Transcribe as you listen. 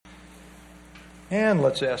And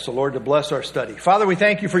let's ask the Lord to bless our study. Father, we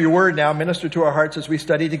thank you for your word now. Minister to our hearts as we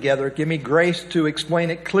study together. Give me grace to explain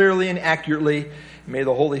it clearly and accurately. May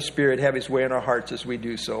the Holy Spirit have his way in our hearts as we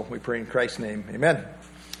do so. We pray in Christ's name. Amen.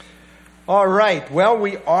 All right. Well,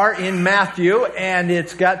 we are in Matthew, and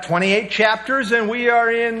it's got 28 chapters, and we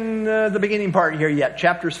are in the beginning part here yet.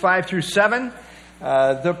 Chapters 5 through 7.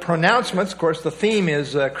 The pronouncements, of course, the theme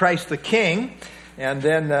is Christ the King. And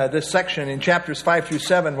then this section in chapters 5 through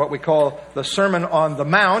 7, what we call the Sermon on the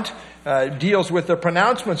Mount, deals with the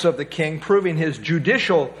pronouncements of the king, proving his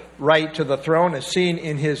judicial right to the throne as seen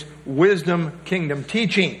in his wisdom kingdom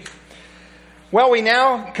teaching. Well, we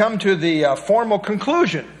now come to the formal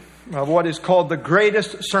conclusion of what is called the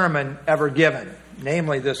greatest sermon ever given,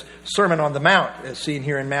 namely this Sermon on the Mount, as seen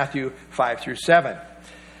here in Matthew 5 through 7.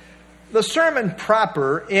 The sermon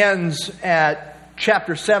proper ends at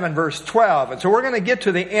chapter 7, verse 12. And so we're going to get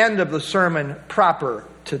to the end of the sermon proper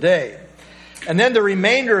today. And then the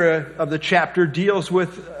remainder of the chapter deals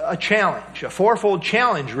with a challenge, a fourfold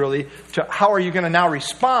challenge, really, to how are you going to now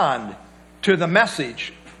respond to the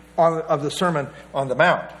message of the Sermon on the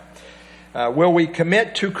Mount. Will we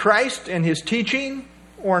commit to Christ and his teaching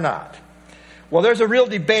or not? Well, there's a real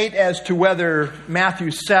debate as to whether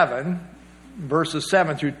Matthew 7, verses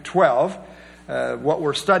 7 through 12, what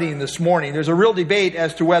we're studying this morning. There's a real debate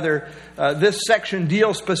as to whether this section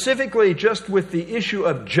deals specifically just with the issue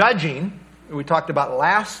of judging, we talked about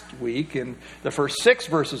last week in the first 6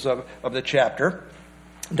 verses of the chapter.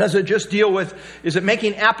 Does it just deal with, is it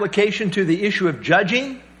making application to the issue of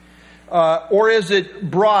judging, or is it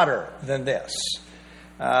broader than this?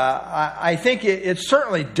 I think it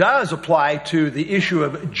certainly does apply to the issue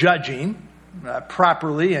of judging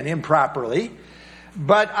properly and improperly.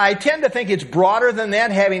 But I tend to think it's broader than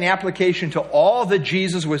that, having application to all that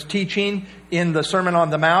Jesus was teaching in the Sermon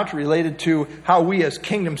on the Mount related to how we as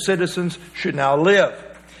kingdom citizens should now live.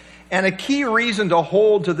 And a key reason to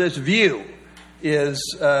hold to this view is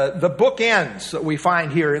the bookends that we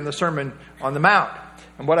find here in the Sermon on the Mount.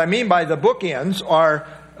 And what I mean by the bookends are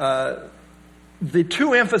the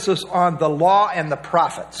two emphasis on the law and the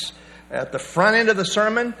prophets at the front end of the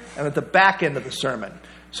sermon and at the back end of the sermon.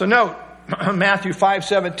 So note, Matthew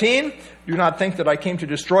 5:17, do not think that I came to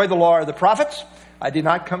destroy the law or the prophets. I did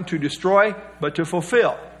not come to destroy, but to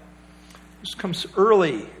fulfill. This comes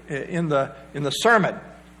early in the sermon.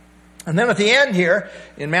 And then at the end here,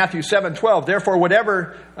 in Matthew 7:12, therefore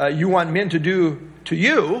whatever you want men to do to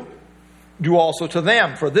you, do also to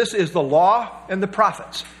them. For this is the law and the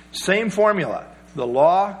prophets. Same formula, the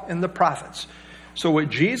law and the prophets. So what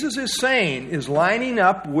Jesus is saying is lining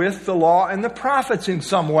up with the law and the prophets in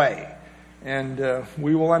some way. And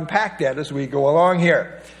we will unpack that as we go along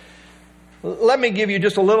here. Let me give you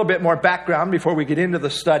just a little bit more background before we get into the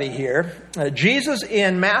study here. Jesus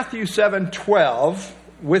in Matthew 7:12,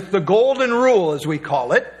 with the golden rule, as we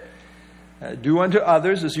call it, do unto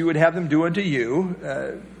others as you would have them do unto you.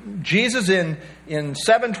 Jesus in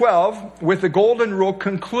 7:12, with the golden rule,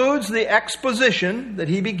 concludes the exposition that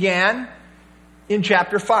he began in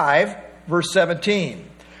chapter 5, verse 17.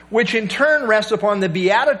 Which in turn rests upon the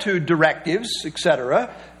beatitude directives, etc.,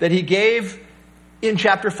 that he gave in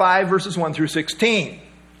chapter 5, verses 1 through 16.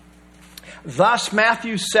 Thus,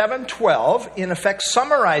 Matthew 7:12, in effect,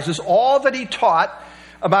 summarizes all that he taught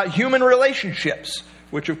about human relationships,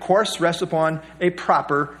 which, of course, rests upon a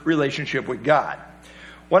proper relationship with God.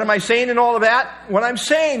 What am I saying in all of that? What I'm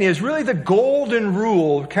saying is really the golden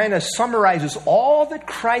rule kind of summarizes all that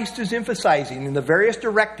Christ is emphasizing in the various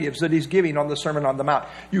directives that he's giving on the Sermon on the Mount.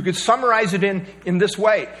 You could summarize it in this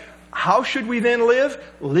way. How should we then live?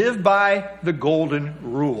 Live by the golden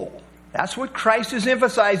rule. That's what Christ is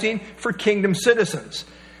emphasizing for kingdom citizens.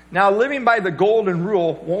 Now, living by the golden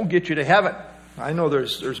rule won't get you to heaven. I know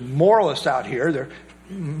there's moralists out here. They're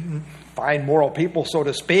fine moral people, so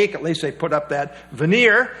to speak. At least they put up that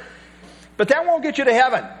veneer. But that won't get you to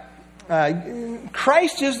heaven.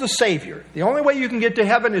 Christ is the Savior. The only way you can get to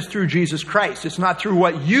heaven is through Jesus Christ. It's not through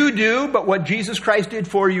what you do, but what Jesus Christ did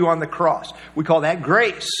for you on the cross. We call that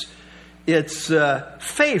grace. It's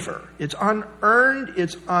favor. It's unearned.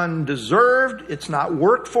 It's undeserved. It's not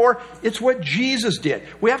worked for. It's what Jesus did.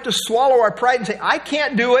 We have to swallow our pride and say, I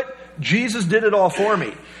can't do it. Jesus did it all for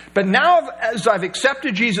me. But now, as I've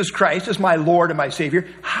accepted Jesus Christ as my Lord and my Savior,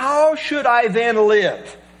 how should I then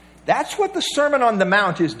live? That's what the Sermon on the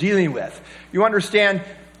Mount is dealing with. You understand,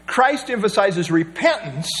 Christ emphasizes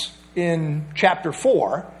repentance in chapter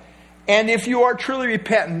 4. And if you are truly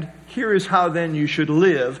repentant, here is how then you should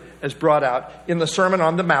live as brought out in the Sermon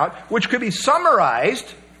on the Mount, which could be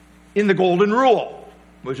summarized in the Golden Rule,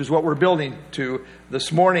 which is what we're building to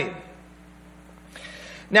this morning.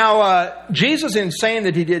 Now, Jesus, in saying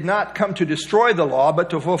that he did not come to destroy the law, but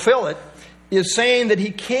to fulfill it, is saying that he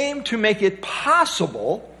came to make it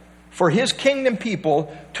possible for his kingdom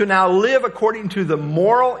people to now live according to the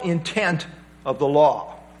moral intent of the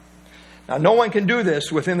law. Now, no one can do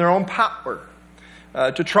this within their own power.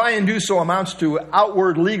 To try and do so amounts to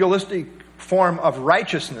outward legalistic form of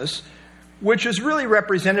righteousness, which is really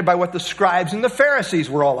represented by what the scribes and the Pharisees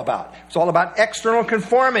were all about. It's all about external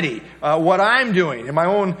conformity, what I'm doing in my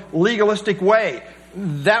own legalistic way.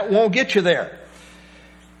 That won't get you there.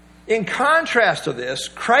 In contrast to this,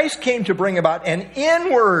 Christ came to bring about an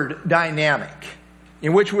inward dynamic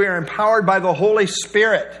in which we are empowered by the Holy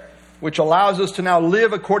Spirit, which allows us to now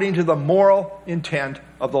live according to the moral intent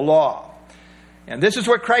of the law. And this is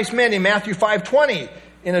what Christ meant in Matthew 5:20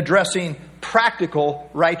 in addressing practical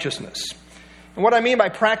righteousness. And what I mean by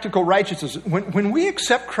practical righteousness, when we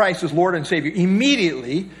accept Christ as Lord and Savior,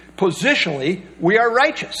 immediately, positionally, we are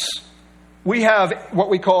righteous. We have what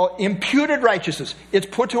we call imputed righteousness. It's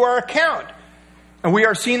put to our account. And we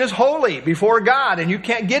are seen as holy before God. And you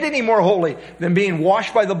can't get any more holy than being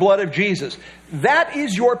washed by the blood of Jesus. That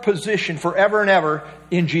is your position forever and ever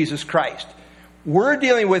in Jesus Christ. We're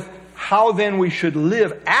dealing with how then we should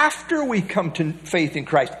live after we come to faith in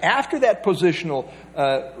Christ. After that positional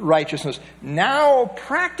righteousness. Now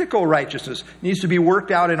practical righteousness needs to be worked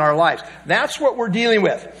out in our lives. That's what we're dealing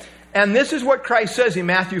with. And this is what Christ says in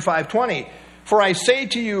Matthew 5:20. For I say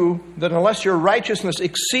to you that unless your righteousness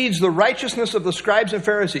exceeds the righteousness of the scribes and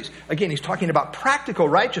Pharisees. Again, he's talking about practical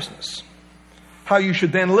righteousness. How you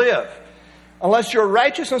should then live. Unless your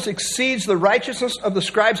righteousness exceeds the righteousness of the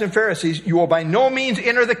scribes and Pharisees, you will by no means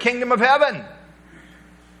enter the kingdom of heaven.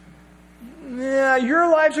 Yeah, your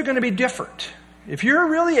lives are going to be different. If you're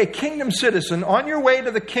really a kingdom citizen on your way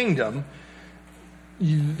to the kingdom,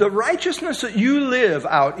 the righteousness that you live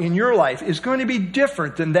out in your life is going to be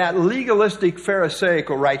different than that legalistic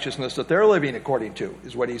Pharisaical righteousness that they're living according to,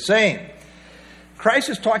 is what he's saying. Christ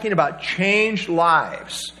is talking about changed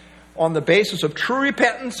lives on the basis of true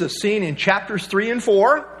repentance as seen in chapters 3 and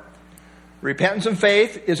 4. Repentance and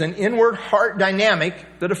faith is an inward heart dynamic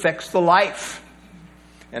that affects the life.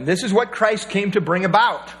 And this is what Christ came to bring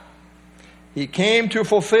about. He came to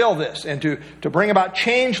fulfill this and to bring about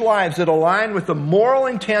changed lives that align with the moral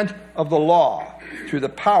intent of the law through the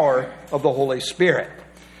power of the Holy Spirit.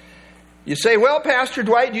 You say, well, Pastor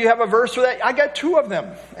Dwight, do you have a verse for that? I got 2 of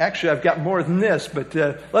them. Actually, I've got more than this, but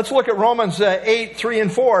let's look at Romans 8, 3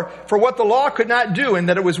 and 4. For what the law could not do, in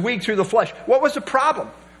that it was weak through the flesh. What was the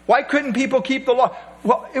problem? Why couldn't people keep the law?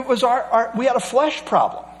 Well, it was we had a flesh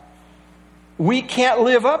problem. We can't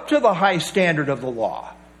live up to the high standard of the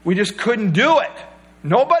law. We just couldn't do it.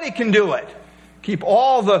 Nobody can do it. Keep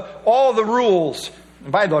all the rules.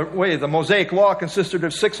 And by the way, the Mosaic law consisted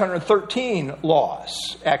of 613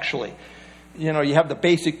 laws, actually. You know, you have the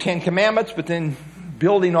basic 10 commandments, but then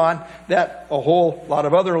building on that, a whole lot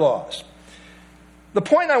of other laws. The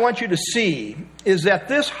point I want you to see is that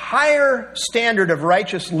this higher standard of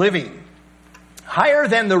righteous living, higher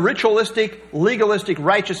than the ritualistic, legalistic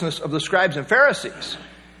righteousness of the scribes and Pharisees,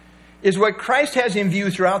 is what Christ has in view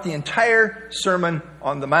throughout the entire Sermon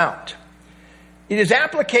on the Mount. It is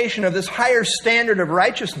application of this higher standard of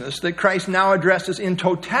righteousness that Christ now addresses in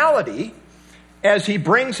totality as he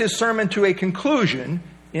brings his sermon to a conclusion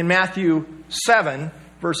in Matthew 7,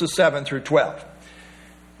 verses 7 through 12.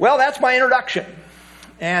 Well, that's my introduction.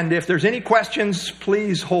 And if there's any questions,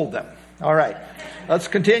 please hold them. All right, let's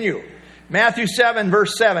continue. Matthew 7,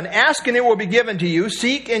 verse 7. Ask and it will be given to you.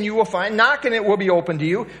 Seek and you will find. Knock and it will be opened to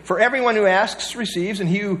you. For everyone who asks receives, and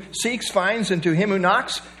he who seeks finds, and to him who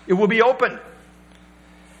knocks it will be opened.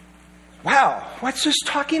 Wow, what's this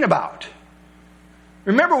talking about?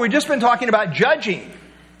 Remember, we've just been talking about judging.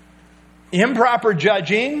 Improper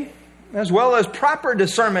judging, as well as proper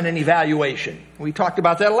discernment and evaluation. We talked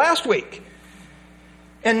about that last week.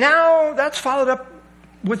 And now that's followed up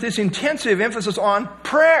with this intensive emphasis on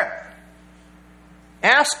prayer.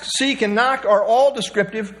 Ask, seek, and knock are all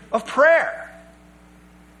descriptive of prayer.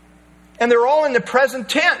 And they're all in the present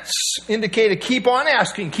tense, indicate to keep on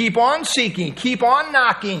asking, keep on seeking, keep on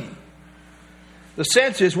knocking. The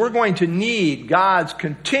sense is we're going to need God's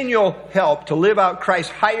continual help to live out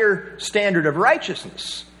Christ's higher standard of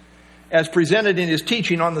righteousness as presented in his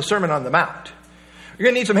teaching on the Sermon on the Mount. You're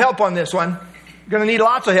going to need some help on this one. You're going to need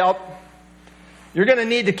lots of help. You're going to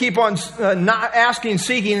need to keep on asking,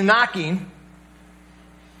 seeking, and knocking.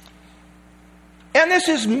 And this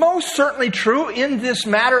is most certainly true in this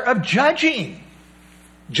matter of judging,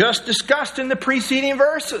 just discussed in the preceding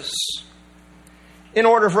verses. In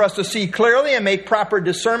order for us to see clearly and make proper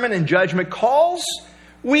discernment and judgment calls,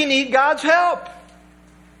 we need God's help.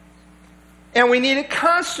 And we need it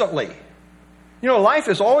constantly. You know, life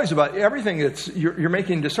is always about everything you're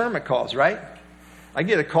making discernment calls, right? I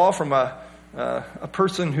get a call from a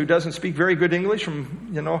person who doesn't speak very good English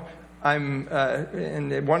I'm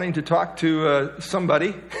wanting to talk to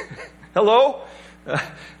somebody. Hello?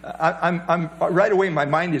 I'm right away, my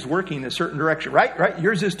mind is working in a certain direction. Right?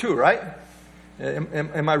 Yours is too, right?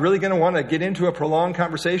 Am I really going to want to get into a prolonged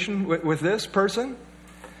conversation with this person?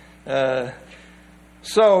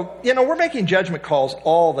 So, we're making judgment calls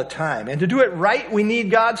all the time. And to do it right, we need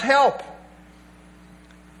God's help.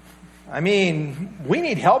 I mean, we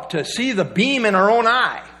need help to see the beam in our own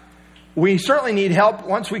eye. We certainly need help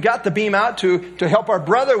once we got the beam out to help our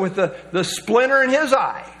brother with the splinter in his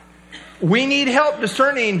eye. We need help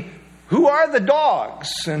discerning who are the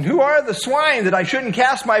dogs and who are the swine that I shouldn't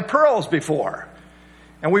cast my pearls before.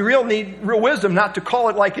 And we need real wisdom not to call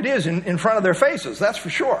it like it is in front of their faces, that's for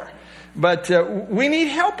sure. But we need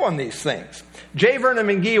help on these things. J. Vernon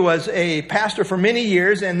McGee was a pastor for many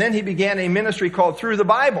years, and then he began a ministry called Through the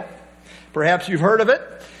Bible. Perhaps you've heard of it,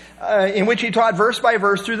 in which he taught verse by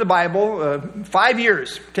verse through the Bible. 5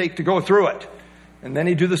 years take to go through it. And then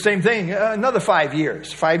he'd do the same thing, another 5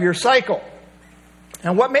 years, 5-year cycle.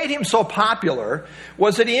 And what made him so popular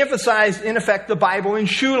was that he emphasized, in effect, the Bible in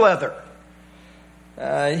shoe leather.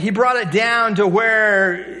 He brought it down to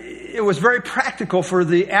where it was very practical for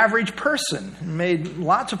the average person. He made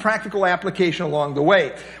lots of practical application along the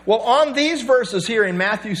way. Well, on these verses here in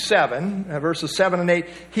Matthew 7, verses 7 and 8,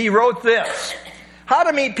 he wrote this: "How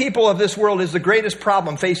to meet people of this world is the greatest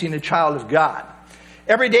problem facing a child of God.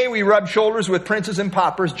 Every day we rub shoulders with princes and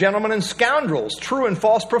paupers, gentlemen and scoundrels, true and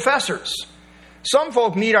false professors. Some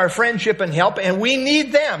folk need our friendship and help, and we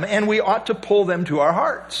need them, and we ought to pull them to our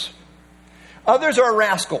hearts. Others are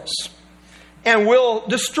rascals and will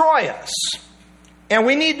destroy us, and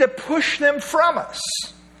we need to push them from us.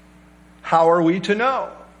 How are we to know?"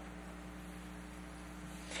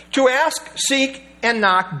 To ask, seek, and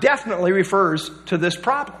knock definitely refers to this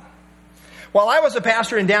problem. While I was a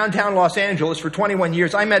pastor in downtown Los Angeles for 21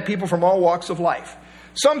 years, I met people from all walks of life.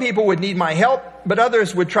 Some people would need my help, but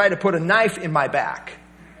others would try to put a knife in my back.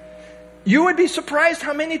 You would be surprised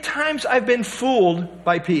how many times I've been fooled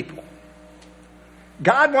by people.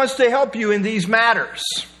 God wants to help you in these matters.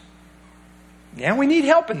 And we need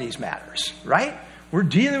help in these matters, right? We're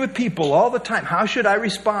dealing with people all the time. How should I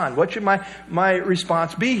respond? What should my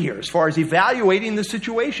response be here as far as evaluating the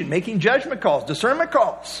situation, making judgment calls, discernment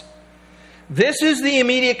calls? This is the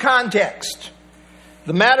immediate context.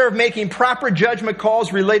 The matter of making proper judgment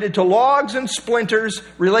calls related to logs and splinters,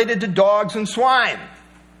 related to dogs and swine.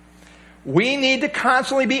 We need to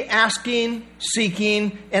constantly be asking,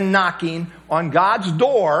 seeking, and knocking on God's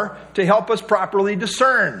door to help us properly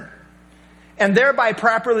discern, and thereby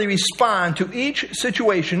properly respond to each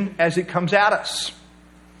situation as it comes at us.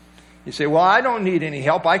 You say, well, I don't need any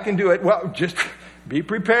help. I can do it. Well, just be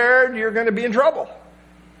prepared. You're going to be in trouble.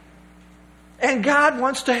 And God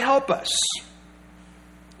wants to help us.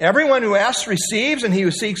 Everyone who asks receives, and he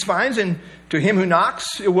who seeks finds, and to him who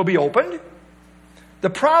knocks it will be opened. The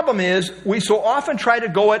problem is we so often try to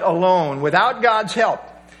go it alone without God's help,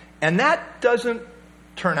 and that doesn't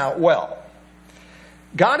turn out well.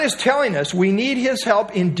 God is telling us we need his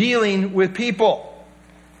help in dealing with people.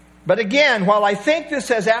 But again, while I think this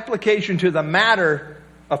has application to the matter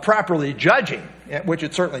of properly judging, which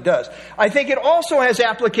it certainly does, I think it also has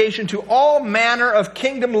application to all manner of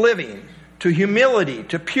kingdom living, to humility,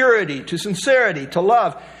 to purity, to sincerity, to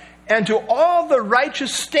love, and to all the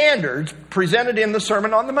righteous standards presented in the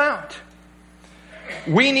Sermon on the Mount.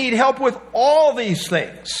 We need help with all these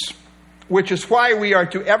things, which is why we are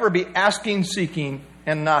to ever be asking, seeking,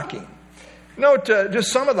 and knocking. Note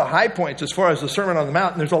just some of the high points as far as the Sermon on the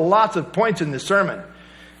Mount. And there's lots of points in this sermon.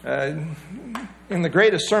 In the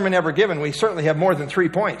greatest sermon ever given, we certainly have more than 3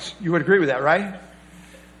 points. You would agree with that, right?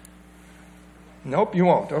 Nope, you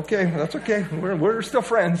won't. Okay, that's okay. We're still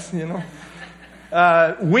friends, you know.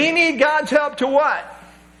 We need God's help to what?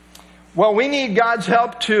 Well, we need God's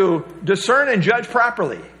help to discern and judge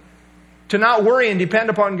properly, to not worry and depend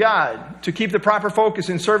upon God, to keep the proper focus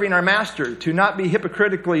in serving our Master, to not be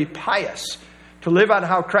hypocritically pious, to live out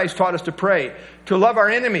how Christ taught us to pray, to love our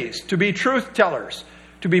enemies, to be truth tellers,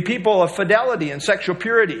 to be people of fidelity and sexual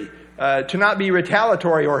purity, to not be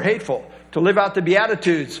retaliatory or hateful, to live out the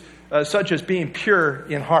Beatitudes, such as being pure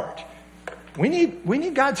in heart. We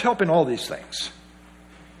need God's help in all these things.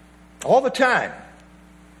 All the time.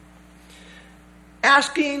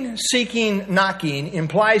 Asking, seeking, knocking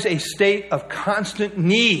implies a state of constant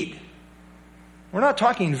need. We're not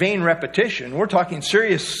talking vain repetition. We're talking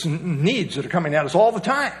serious needs that are coming at us all the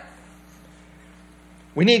time.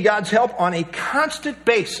 We need God's help on a constant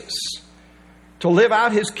basis to live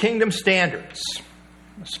out His kingdom standards,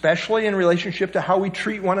 especially in relationship to how we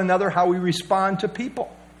treat one another, how we respond to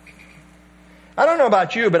people. I don't know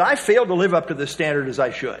about you, but I fail to live up to this standard as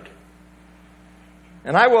I should.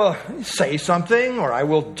 And I will say something or I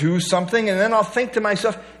will do something, and then I'll think to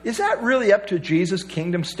myself, is that really up to Jesus'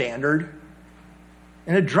 kingdom standard?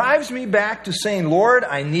 And it drives me back to saying, Lord,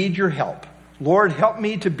 I need your help. Lord, help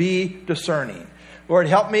me to be discerning. Lord,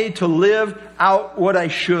 help me to live out what I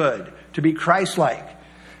should, to be Christ-like.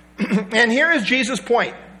 And here is Jesus'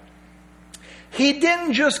 point. He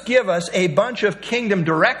didn't just give us a bunch of kingdom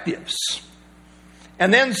directives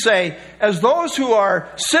and then say, as those who are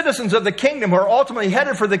citizens of the kingdom, who are ultimately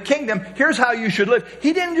headed for the kingdom, here's how you should live.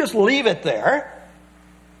 He didn't just leave it there.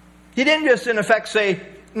 He didn't just, in effect, say,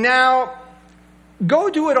 now, go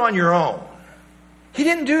do it on your own. He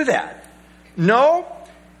didn't do that. No,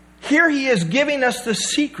 here He is giving us the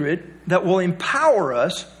secret that will empower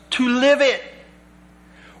us to live it.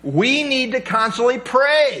 We need to constantly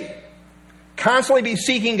pray. Constantly be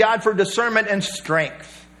seeking God for discernment and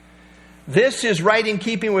strength. This is right in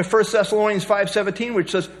keeping with 1 Thessalonians 5:17,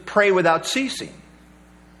 which says, pray without ceasing.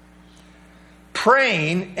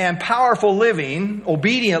 Praying and powerful living,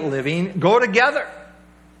 obedient living, go together.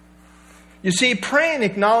 You see, praying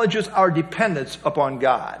acknowledges our dependence upon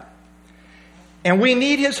God. And we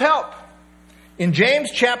need His help. In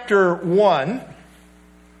James chapter 1,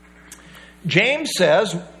 James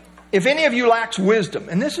says, if any of you lacks wisdom,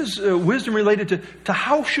 and this is wisdom related to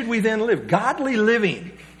how should we then live? Godly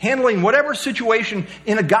living, handling whatever situation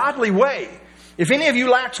in a godly way. If any of you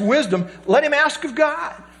lacks wisdom, let him ask of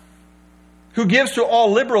God, who gives to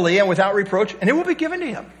all liberally and without reproach, and it will be given to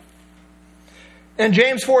him. And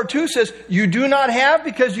James 4:2 says, you do not have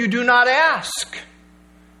because you do not ask.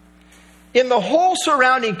 In the whole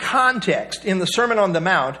surrounding context in the Sermon on the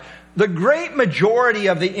Mount, the great majority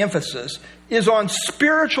of the emphasis is on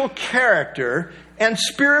spiritual character and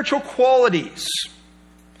spiritual qualities.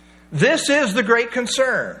 This is the great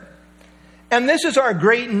concern. And this is our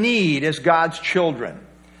great need as God's children,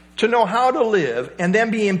 to know how to live and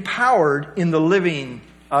then be empowered in the living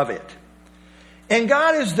of it. And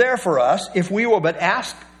God is there for us if we will but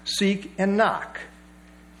ask, seek, and knock.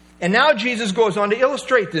 And now Jesus goes on to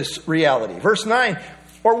illustrate this reality. Verse 9,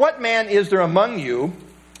 or what man is there among you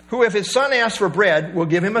who, if his son asks for bread, will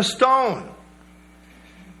give him a stone?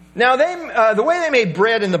 Now, the way they made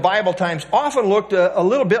bread in the Bible times often looked a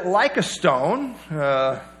little bit like a stone,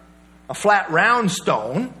 a flat, round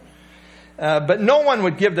stone. But no one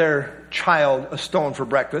would give their child a stone for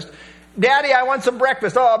breakfast. Daddy, I want some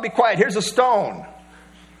breakfast. Oh, I'll be quiet. Here's a stone.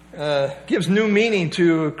 Gives new meaning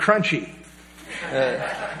to crunchy.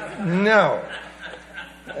 No.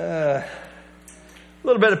 A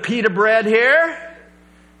little bit of pita bread here.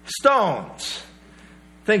 Stones.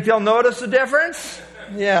 Think they'll notice the difference?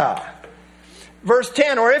 Yeah. Verse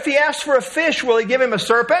 10, or if he asks for a fish, will he give him a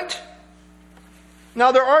serpent?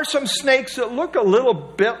 Now, there are some snakes that look a little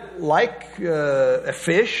bit like a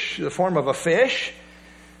fish, the form of a fish.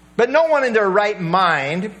 But no one in their right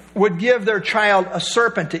mind would give their child a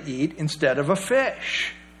serpent to eat instead of a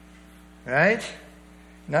fish. Right?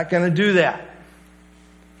 Not going to do that.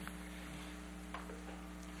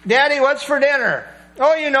 Daddy, what's for dinner?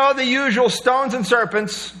 Oh, you know, the usual stones and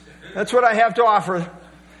serpents. That's what I have to offer.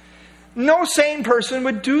 No sane person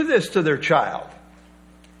would do this to their child.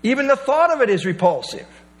 Even the thought of it is repulsive.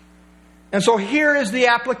 And so here is the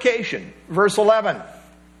application. Verse 11.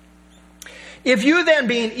 If you then,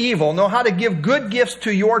 being evil, know how to give good gifts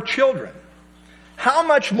to your children, how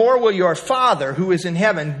much more will your Father who is in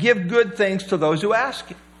heaven give good things to those who ask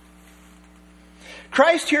Him?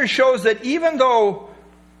 Christ here shows that even though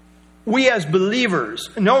we as believers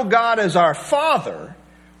know God as our Father,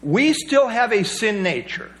 we still have a sin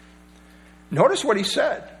nature. Notice what He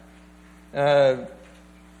said.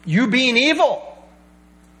 You being evil.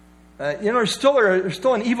 There's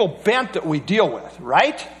still an evil bent that we deal with,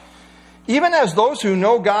 right? Even as those who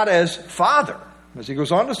know God as Father. As He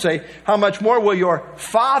goes on to say, how much more will your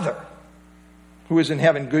Father, who is in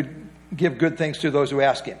heaven, give good things to those who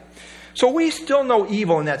ask Him? So we still know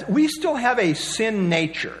evil in that. We still have a sin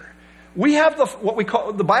nature. We have what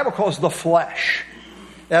the Bible calls the flesh.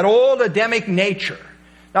 That old Adamic nature.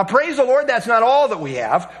 Now, praise the Lord, that's not all that we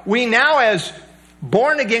have. We now, as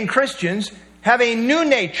born-again Christians, have a new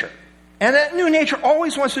nature. And that new nature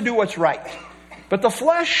always wants to do what's right. But the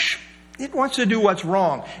flesh, it wants to do what's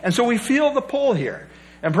wrong. And so we feel the pull here.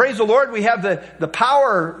 And praise the Lord, we have the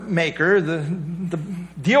power maker, the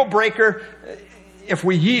deal breaker, if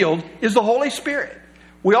we yield, is the Holy Spirit.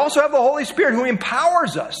 We also have the Holy Spirit who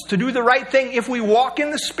empowers us to do the right thing if we walk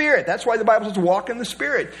in the Spirit. That's why the Bible says, walk in the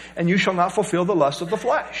Spirit, and you shall not fulfill the lust of the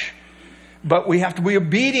flesh. But we have to be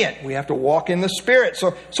obedient. We have to walk in the Spirit.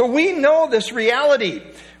 So we know this reality.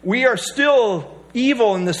 We are still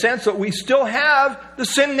evil in the sense that we still have the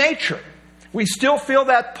sin nature. We still feel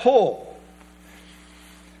that pull.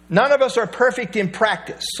 None of us are perfect in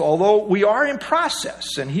practice, although we are in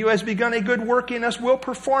process. And He who has begun a good work in us will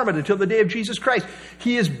perform it until the day of Jesus Christ.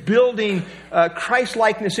 He is building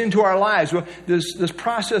Christ-likeness into our lives. This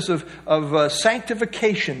process of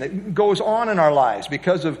sanctification that goes on in our lives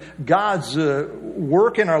because of God's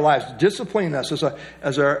work in our lives, disciplining us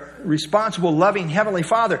as a responsible, loving Heavenly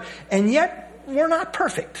Father. And yet, we're not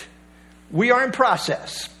perfect. We are in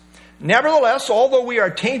process. Nevertheless, although we are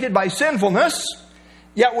tainted by sinfulness,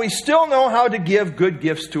 yet we still know how to give good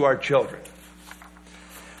gifts to our children.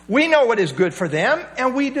 We know what is good for them,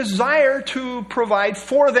 and we desire to provide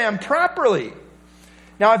for them properly.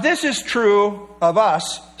 Now, if this is true of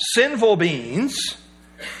us, sinful beings,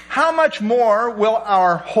 how much more will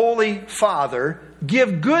our Holy Father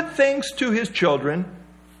give good things to His children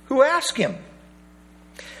who ask Him?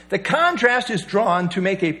 The contrast is drawn to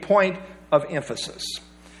make a point of emphasis.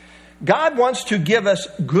 God wants to give us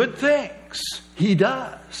good things. He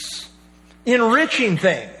does. Enriching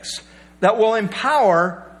things that will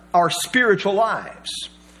empower our spiritual lives.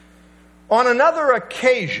 On another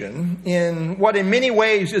occasion, in what in many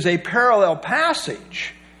ways is a parallel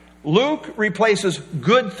passage, Luke replaces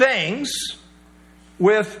good things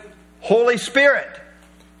with Holy Spirit.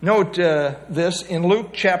 Note this in Luke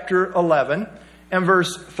chapter 11 and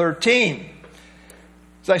verse 13.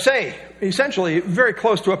 As I say, essentially very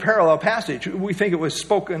close to a parallel passage. We think it was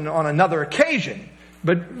spoken on another occasion,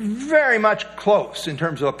 but very much close in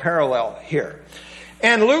terms of a parallel here.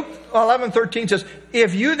 And Luke 11:13 says,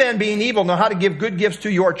 if you then, being evil, know how to give good gifts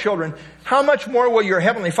to your children, how much more will your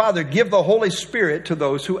Heavenly Father give the Holy Spirit to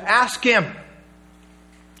those who ask Him?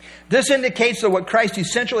 This indicates that what Christ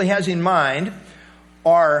essentially has in mind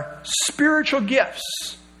are spiritual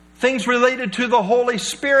gifts, things related to the Holy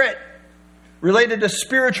Spirit, related to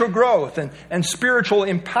spiritual growth and spiritual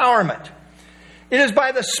empowerment. It is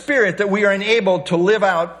by the Spirit that we are enabled to live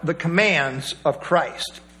out the commands of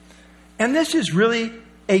Christ. And this is really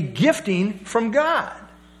a gifting from God.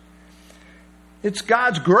 It's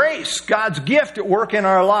God's grace, God's gift at work in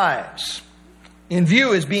our lives. In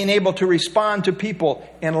view is being able to respond to people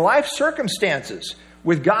in life circumstances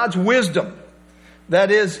with God's wisdom.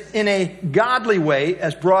 That is, in a godly way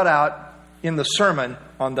as brought out in the Sermon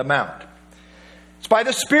on the Mount. It's by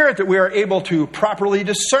the Spirit that we are able to properly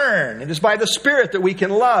discern. It is by the Spirit that we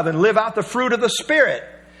can love and live out the fruit of the Spirit.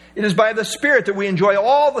 It is by the Spirit that we enjoy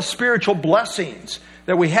all the spiritual blessings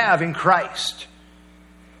that we have in Christ.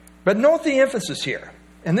 But note the emphasis here,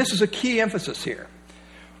 and this is a key emphasis here.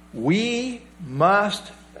 We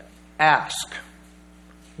must ask.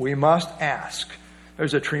 We must ask.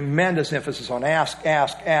 There's a tremendous emphasis on ask,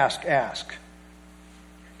 ask, ask, ask.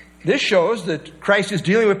 This shows that Christ is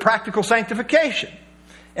dealing with practical sanctification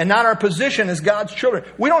and not our position as God's children.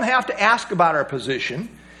 We don't have to ask about our position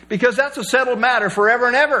because that's a settled matter forever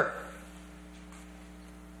and ever.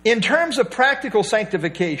 In terms of practical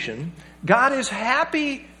sanctification, God is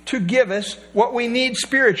happy to give us what we need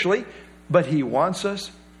spiritually, but He wants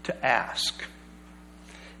us to ask.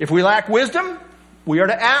 If we lack wisdom, we are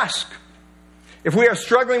to ask. If we are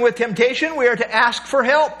struggling with temptation, we are to ask for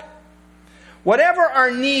help. Whatever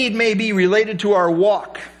our need may be related to our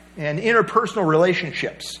walk and interpersonal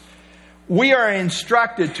relationships, we are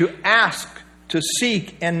instructed to ask, to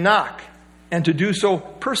seek, and knock, and to do so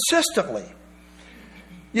persistently.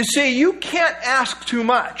 You see, you can't ask too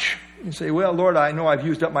much. You say, well, Lord, I know I've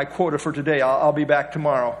used up my quota for today. I'll be back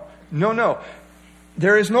tomorrow. No.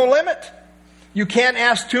 There is no limit. You can't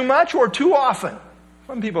ask too much or too often.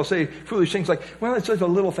 Some people say foolish things like, well, it's just a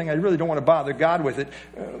little thing. I really don't want to bother God with it.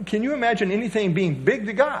 Can you imagine anything being big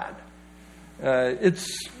to God?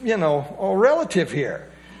 It's, all relative here.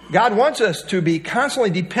 God wants us to be constantly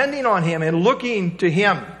depending on Him and looking to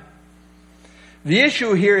Him. The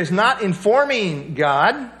issue here is not informing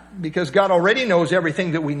God, because God already knows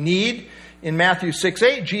everything that we need. In Matthew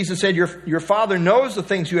 6:8, Jesus said, your Father knows the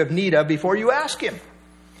things you have need of before you ask Him.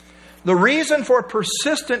 The reason for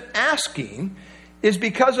persistent asking is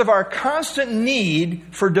because of our constant need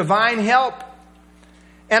for divine help.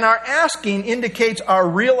 And our asking indicates our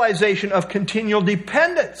realization of continual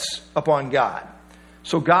dependence upon God.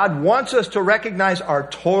 So God wants us to recognize our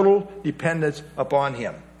total dependence upon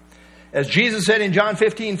Him. As Jesus said in John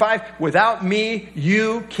 15:5, without me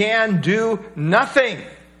you can do nothing.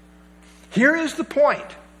 Here is the point.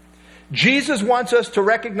 Jesus wants us to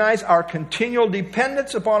recognize our continual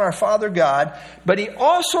dependence upon our Father God, but He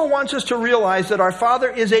also wants us to realize that our Father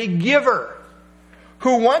is a giver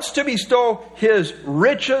who wants to bestow His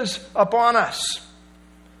riches upon us.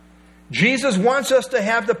 Jesus wants us to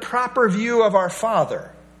have the proper view of our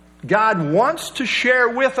Father. God wants to share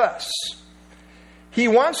with us. He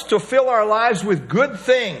wants to fill our lives with good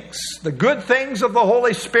things, the good things of the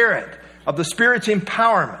Holy Spirit, of the Spirit's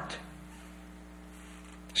empowerment.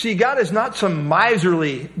 See, God is not some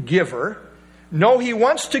miserly giver. No, He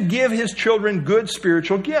wants to give His children good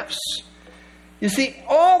spiritual gifts. You see,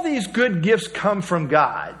 all these good gifts come from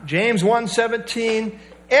God. James 1:17,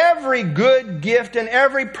 every good gift and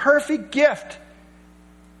every perfect gift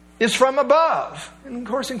is from above. And of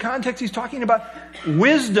course, in context, he's talking about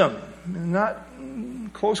wisdom, not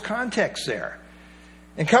close context there.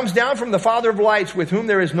 And comes down from the Father of lights, with whom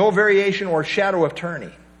there is no variation or shadow of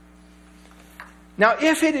turning. Now,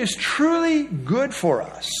 if it is truly good for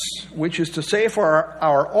us, which is to say for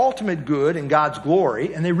our ultimate good and God's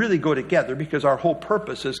glory, and they really go together because our whole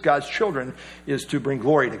purpose as God's children is to bring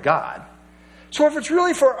glory to God. So if it's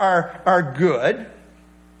really for our good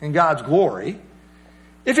and God's glory,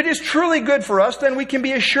 if it is truly good for us, then we can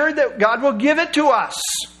be assured that God will give it to us.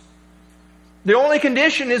 The only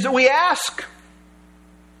condition is that we ask.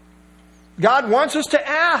 God wants us to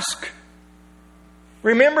ask.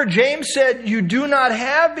 Remember, James said, you do not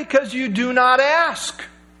have because you do not ask.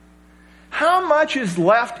 How much is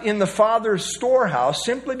left in the Father's storehouse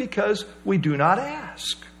simply because we do not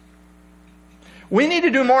ask? We need to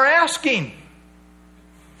do more asking.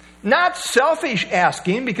 Not selfish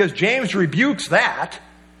asking, because James rebukes that.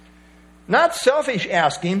 Not selfish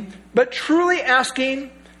asking, but truly asking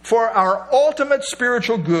for our ultimate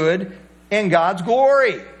spiritual good and God's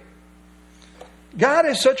glory. God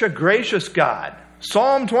is such a gracious God.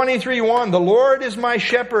 Psalm 23:1, the Lord is my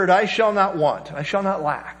shepherd, I shall not want, I shall not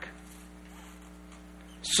lack.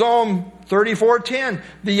 Psalm 34:10,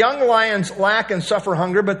 the young lions lack and suffer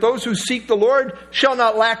hunger, but those who seek the Lord shall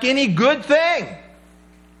not lack any good thing.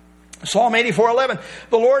 Psalm 84:11,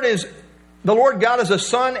 the Lord God is a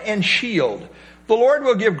sun and shield. The Lord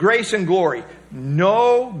will give grace and glory.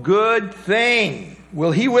 No good thing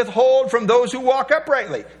will He withhold from those who walk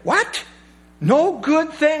uprightly. What? No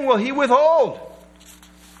good thing will He withhold.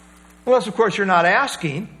 Unless, of course, you're not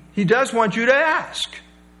asking. He does want you to ask.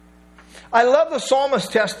 I love the psalmist's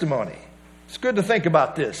testimony. It's good to think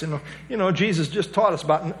about this. And, Jesus just taught us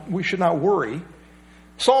about we should not worry.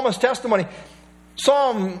 Psalmist's testimony.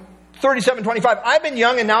 Psalm 37:25. I've been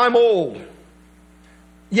young and now I'm old.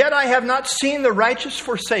 Yet I have not seen the righteous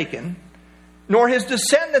forsaken, nor his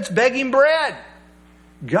descendants begging bread.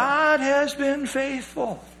 God has been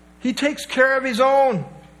faithful. He takes care of His own.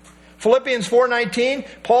 Philippians 4:19,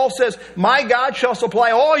 Paul says, my God shall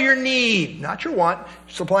supply all your need, not your want,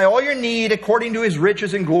 supply all your need according to His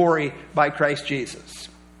riches and glory by Christ Jesus.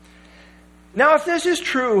 Now, if this is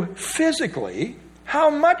true physically, how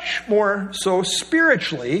much more so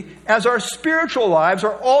spiritually, as our spiritual lives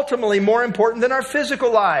are ultimately more important than our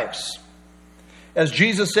physical lives. As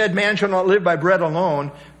Jesus said, man shall not live by bread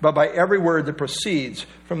alone, but by every word that proceeds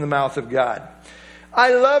from the mouth of God.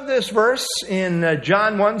 I love this verse in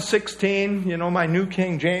John 1:16. My New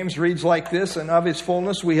King James reads like this, and of His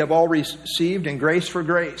fullness we have all received in grace for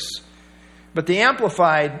grace. But the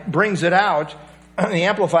Amplified brings it out, the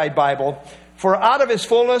Amplified Bible, for out of His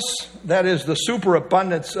fullness, that is the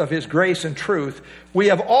superabundance of His grace and truth, we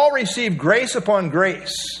have all received grace upon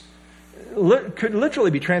grace. Could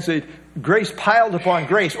literally be translated, grace piled upon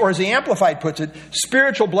grace. Or as the Amplified puts it,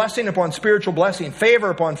 spiritual blessing upon spiritual blessing, favor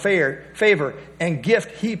upon favor, and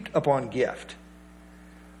gift heaped upon gift.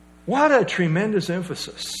 What a tremendous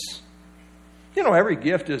emphasis. Every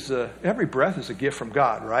breath is a gift from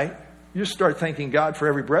God, right? You start thanking God for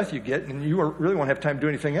every breath you get, and you really won't have time to do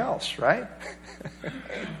anything else, right?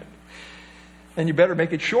 And you better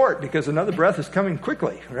make it short, because another breath is coming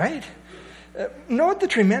quickly, right? Note the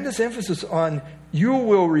tremendous emphasis on you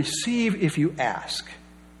will receive if you ask.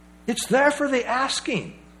 It's there for the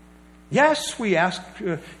asking. Yes, we ask,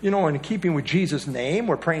 in keeping with Jesus' name.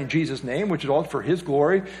 We're praying in Jesus' name, which is all for His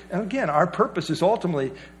glory. And again, our purpose is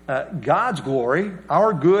ultimately God's glory.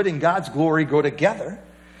 Our good and God's glory go together.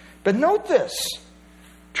 But note this.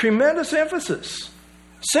 Tremendous emphasis.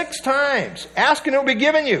 6 times. Ask and it will be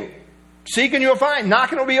given you. Seek and you will find.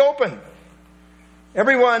 Knock and it will be opened.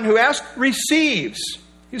 Everyone who asks receives.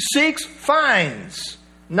 Who seeks finds.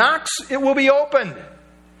 Knocks, it will be opened.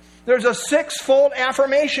 There's a 6-fold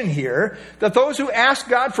affirmation here that those who ask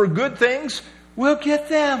God for good things will get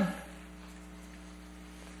them.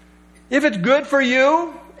 If it's good for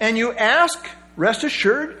you and you ask, rest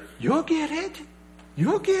assured, You'll get it.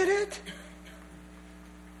 You'll get it.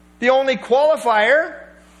 The only qualifier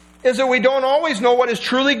is that we don't always know what is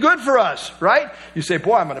truly good for us, right? You say,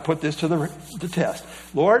 boy, I'm going to put this to the test.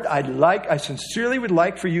 Lord, I sincerely would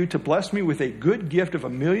like for you to bless me with a good gift of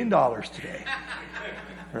 $1 million today.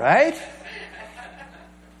 Right?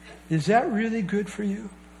 Is that really good for you?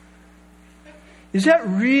 Is that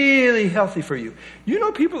really healthy for you? You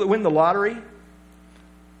know people that win the lottery?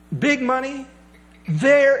 Big money?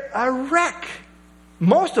 They're a wreck.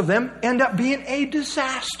 Most of them end up being a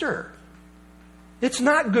disaster. It's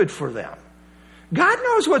not good for them. God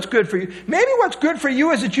knows what's good for you. Maybe what's good for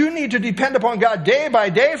you is that you need to depend upon God day by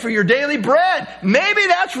day for your daily bread. Maybe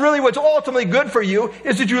that's really what's ultimately good for you,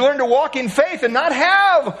 is that you learn to walk in faith and not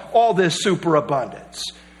have all this superabundance.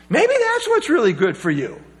 Maybe that's what's really good for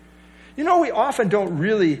you. You know, we often don't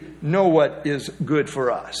really know what is good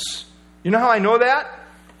for us. You know how I know that?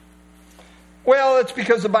 Well, it's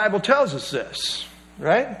because the Bible tells us this,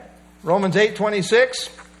 right? Romans 8:26.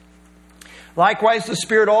 Likewise, the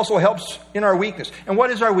Spirit also helps in our weakness. And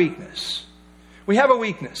what is our weakness? We have a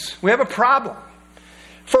weakness. We have a problem.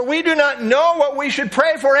 For we do not know what we should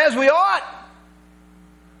pray for as we ought.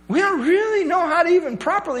 We don't really know how to even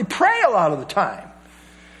properly pray a lot of the time.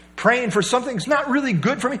 Praying for something that's not really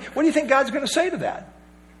good for me. What do you think God's going to say to that?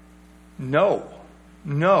 No.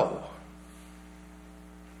 No.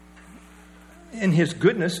 In His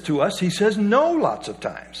goodness to us, He says no lots of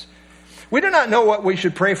times. We do not know what we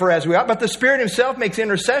should pray for as we ought, but the Spirit Himself makes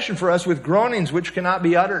intercession for us with groanings which cannot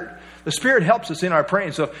be uttered. The Spirit helps us in our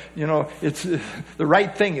praying. So, it's the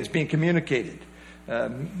right thing is being communicated.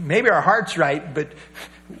 Maybe our heart's right, but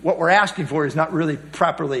what we're asking for is not really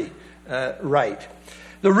properly right.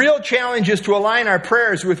 The real challenge is to align our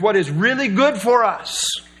prayers with what is really good for us.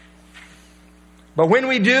 But when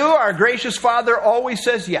we do, our gracious Father always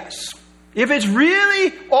says yes. If it's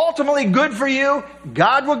really ultimately good for you,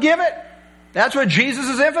 God will give it. That's what Jesus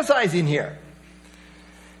is emphasizing here.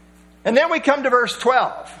 And then we come to verse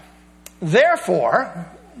 12. Therefore,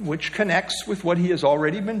 which connects with what he has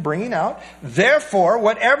already been bringing out. Therefore,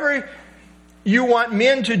 whatever you want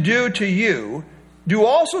men to do to you, do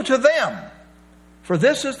also to them. For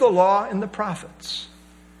this is the law and the prophets.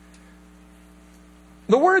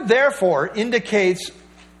 The word therefore indicates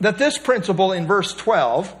that this principle in verse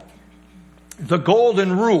 12, the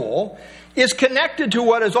golden rule, is connected to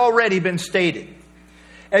what has already been stated.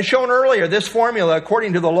 As shown earlier, this formula,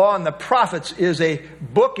 according to the law and the prophets, is a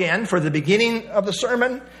bookend for the beginning of the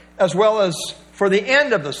sermon, as well as for the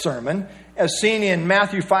end of the sermon, as seen in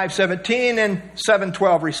Matthew 5:17 and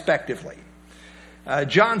 7:12 respectively.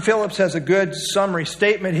 John Phillips has a good summary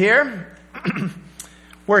statement here,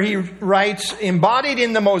 where he writes, embodied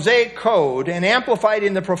in the Mosaic Code and amplified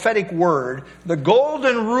in the prophetic word, the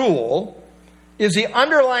golden rule is the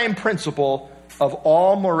underlying principle of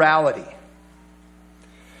all morality,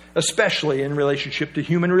 especially in relationship to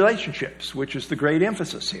human relationships, which is the great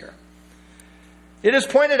emphasis here. It is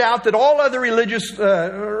pointed out that other religious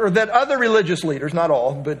leaders, not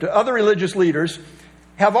all, but other religious leaders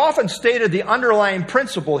have often stated the underlying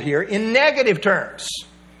principle here in negative terms.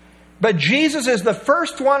 But Jesus is the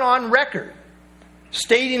first one on record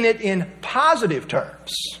stating it in positive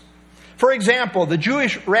terms. For example, the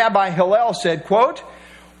Jewish Rabbi Hillel said, quote,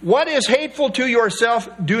 what is hateful to yourself,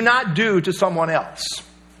 do not do to someone else.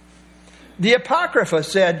 The Apocrypha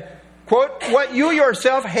said, quote, what you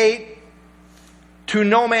yourself hate, to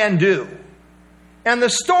no man do. And the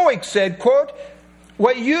Stoics said, quote,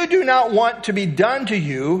 what you do not want to be done to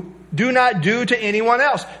you, do not do to anyone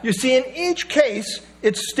else. You see, in each case,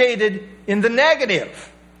 it's stated in the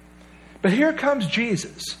negative. But here comes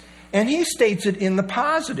Jesus, and he states it in the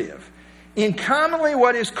positive, in commonly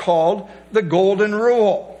what is called the golden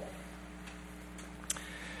rule.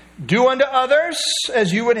 Do unto others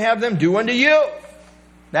as you would have them do unto you.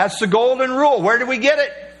 That's the golden rule. Where do we get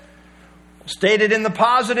it? Stated in the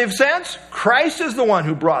positive sense, Christ is the one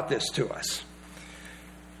who brought this to us.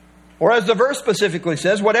 Or as the verse specifically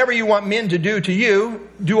says, whatever you want men to do to you,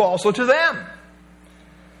 do also to them.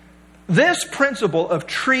 This principle of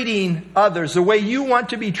treating others the way you want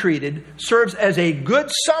to be treated serves as a good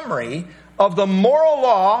summary of the moral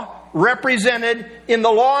law represented in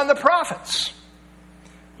the law and the prophets.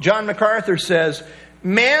 John MacArthur says,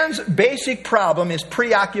 man's basic problem is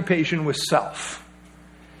preoccupation with self.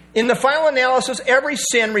 In the final analysis, every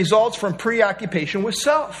sin results from preoccupation with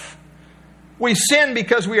self. We sin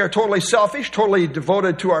because we are totally selfish, totally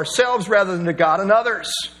devoted to ourselves rather than to God and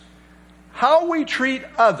others. How we treat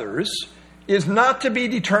others is not to be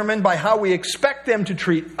determined by how we expect them to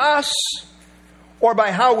treat us or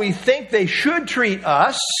by how we think they should treat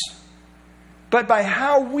us, but by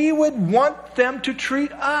how we would want them to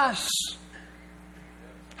treat us.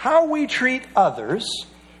 How we treat others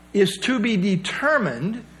is to be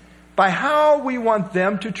determined by how we want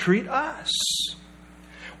them to treat us.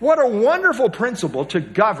 What a wonderful principle to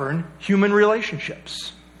govern human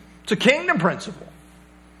relationships. It's a kingdom principle.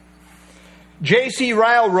 J.C.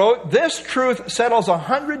 Ryle wrote, "This truth settles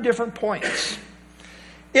 100 different points.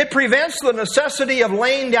 It prevents the necessity of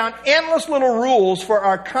laying down endless little rules for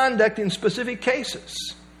our conduct in specific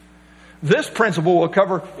cases. This principle will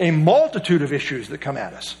cover a multitude of issues that come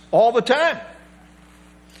at us all the time."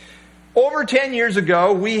 Over 10 years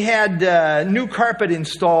ago, we had new carpet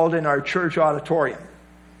installed in our church auditorium.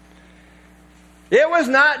 It was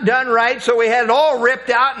not done right, so we had it all ripped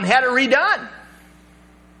out and had it redone.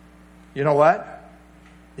 You know what?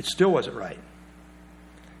 It still wasn't right.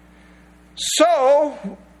 So,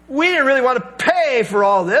 we didn't really want to pay for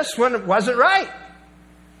all this when it wasn't right.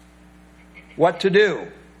 What to do?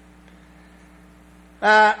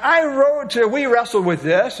 We wrestled with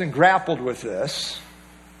this and grappled with this.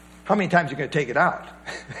 How many times are you going to take it out?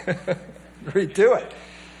 Read to it.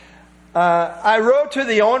 I wrote to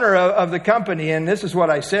the owner of the company, and this is what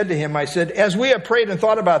I said to him. I said, as we have prayed and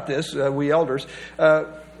thought about this, we elders,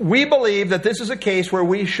 we believe that this is a case where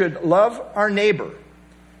we should love our neighbor,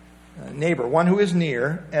 one who is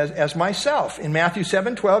near, as myself. In Matthew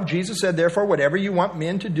 7:12, Jesus said, "Therefore, whatever you want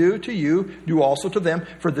men to do to you, do also to them,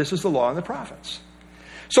 for this is the law and the prophets."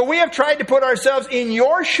 So we have tried to put ourselves in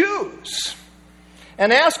your shoes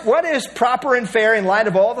and ask what is proper and fair in light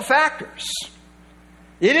of all the factors.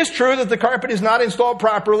 It is true that the carpet is not installed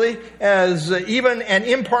properly, as even an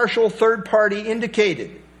impartial third party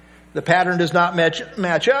indicated. The pattern does not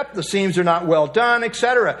match up, the seams are not well done,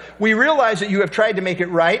 etc. We realize that you have tried to make it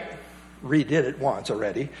right, redid it once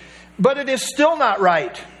already, but it is still not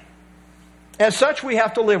right. As such, we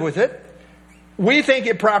have to live with it. We think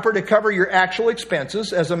it proper to cover your actual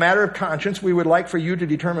expenses. As a matter of conscience, we would like for you to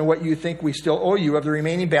determine what you think we still owe you of the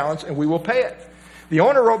remaining balance, and we will pay it. The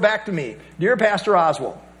owner wrote back to me, "Dear Pastor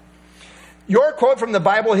Oswald, your quote from the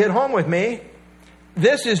Bible hit home with me.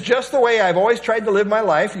 This is just the way I've always tried to live my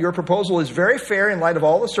life. Your proposal is very fair in light of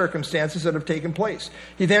all the circumstances that have taken place."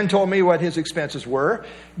 He then told me what his expenses were,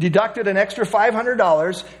 deducted an extra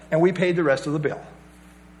 $500, and we paid the rest of the bill.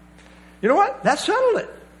 You know what? That settled it.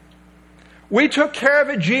 We took care of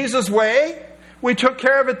it Jesus' way. We took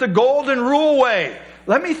care of it the Golden Rule way.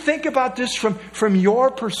 Let me think about this from your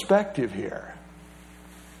perspective here.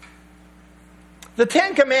 The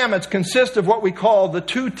Ten Commandments consist of what we call the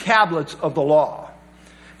two tablets of the law.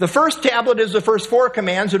 The first tablet is the first 4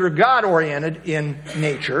 commands that are God-oriented in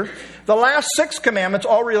nature. The last 6 commandments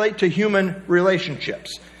all relate to human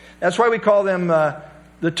relationships. That's why we call them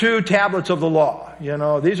the two tablets of the law. You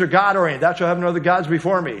know, these are God-oriented. Thou shalt have no other gods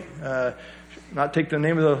before me. Not take the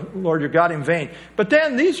name of the Lord your God in vain. But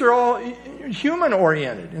then these are all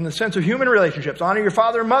human-oriented in the sense of human relationships. Honor your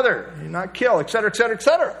father and mother. Not kill, etc., etc.,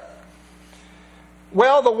 etc.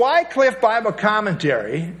 Well, the Wycliffe Bible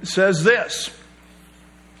Commentary says this.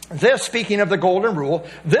 This, speaking of the Golden Rule,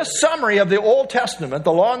 this summary of the Old Testament,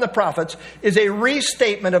 the Law and the Prophets, is a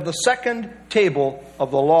restatement of the second table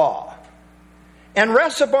of the law and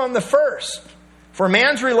rests upon the first. For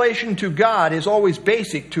man's relation to God is always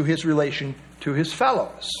basic to his relation to his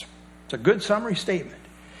fellows. It's a good summary statement.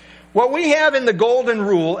 What we have in the Golden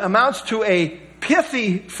Rule amounts to a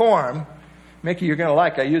pithy form. Mickey, you're going to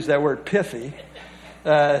like I use that word pithy.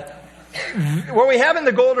 What we have in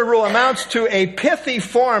the Golden Rule amounts to a pithy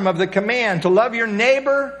form of the command to love your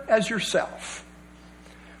neighbor as yourself,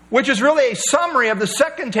 which is really a summary of the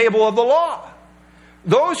second table of the law.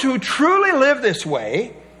 Those who truly live this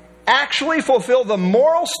way actually fulfill the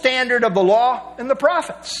moral standard of the law and the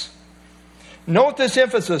prophets. Note this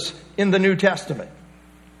emphasis in the New Testament.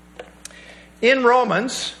 In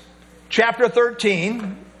Romans chapter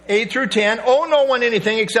 13, 8 through 10, owe no one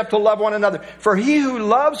anything except to love one another. For he who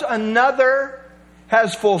loves another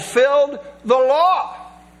has fulfilled the law.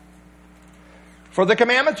 For the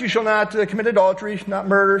commandments, you shall not commit adultery, not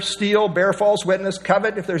murder, steal, bear false witness,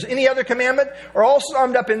 covet. If there's any other commandment, are all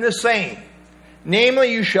summed up in this saying.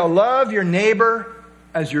 Namely, you shall love your neighbor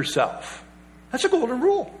as yourself. That's a golden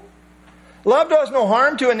rule. Love does no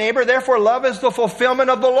harm to a neighbor, therefore love is the fulfillment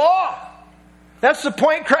of the law. That's the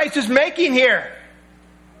point Christ is making here.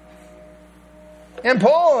 And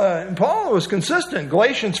Paul was consistent.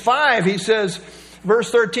 Galatians 5, he says, verse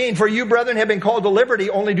 13, for you, brethren, have been called to liberty,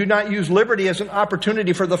 only do not use liberty as an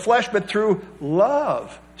opportunity for the flesh, but through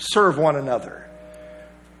love serve one another.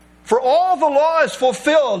 For all the law is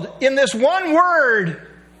fulfilled in this one word,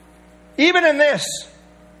 even in this,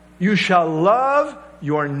 you shall love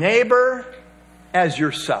your neighbor as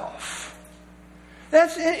yourself.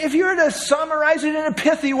 That's, if you were to summarize it in a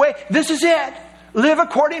pithy way, this is it. Live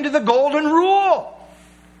according to the golden rule.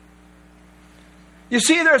 You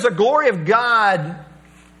see, there's a glory of God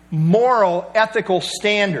moral, ethical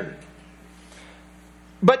standard.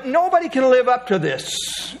 But nobody can live up to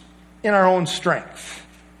this in our own strength.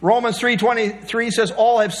 Romans 3:23 says,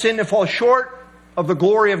 all have sinned and fall short of the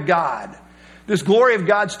glory of God. This glory of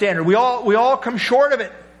God standard. We all come short of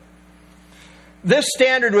it. This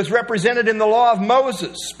standard was represented in the law of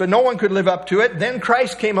Moses, but no one could live up to it. Then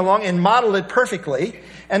Christ came along and modeled it perfectly.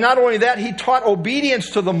 And not only that, he taught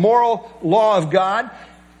obedience to the moral law of God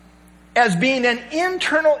as being an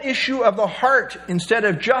internal issue of the heart instead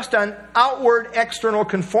of just an outward external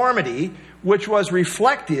conformity, which was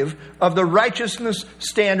reflective of the righteousness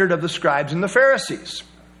standard of the scribes and the Pharisees.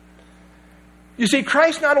 You see,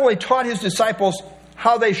 Christ not only taught his disciples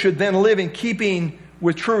how they should then live in keeping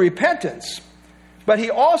with true repentance, but he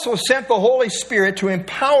also sent the Holy Spirit to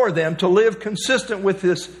empower them to live consistent with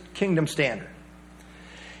this kingdom standard.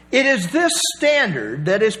 It is this standard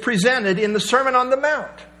that is presented in the Sermon on the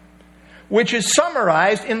Mount, which is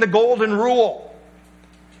summarized in the Golden Rule.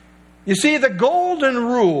 You see, the Golden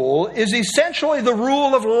Rule is essentially the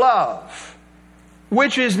rule of love,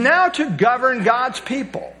 which is now to govern God's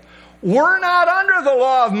people. We're not under the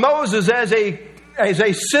law of Moses as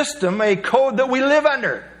a system, a code that we live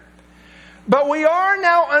under. But we are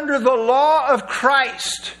now under the law of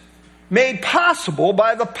Christ, made possible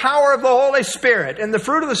by the power of the Holy Spirit. And the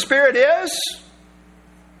fruit of the Spirit is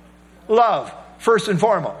love, first and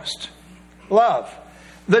foremost. Love.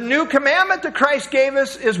 The new commandment that Christ gave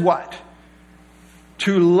us is what?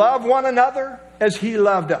 To love one another as he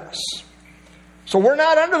loved us. So we're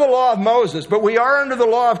not under the law of Moses, but we are under the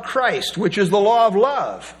law of Christ, which is the law of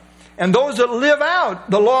love. And those that live out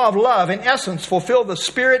the law of love, in essence, fulfill the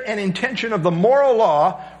spirit and intention of the moral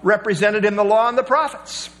law represented in the law and the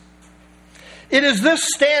prophets. It is this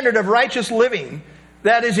standard of righteous living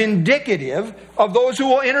that is indicative of those who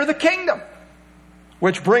will enter the kingdom.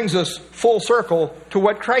 Which brings us full circle to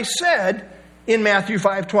what Christ said in Matthew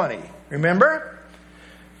 5:20. Remember?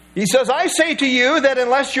 He says, I say to you that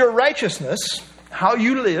unless your righteousness, how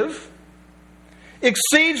you live,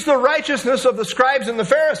 exceeds the righteousness of the scribes and the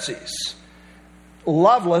Pharisees,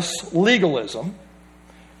 loveless legalism,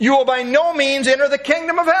 you will by no means enter the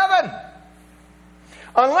kingdom of heaven.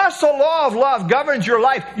 Unless the law of love governs your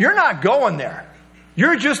life, you're not going there.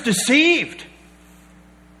 You're just deceived.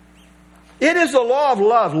 It is the law of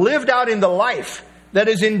love lived out in the life that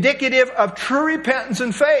is indicative of true repentance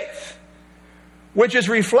and faith, which is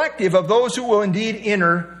reflective of those who will indeed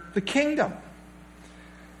enter the kingdom.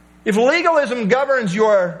 If legalism governs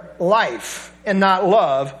your life and not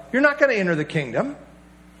love, you're not going to enter the kingdom.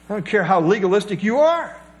 I don't care how legalistic you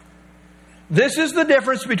are. This is the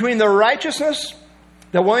difference between the righteousness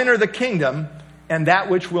that will enter the kingdom and that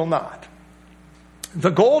which will not.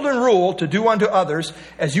 The golden rule to do unto others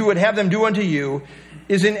as you would have them do unto you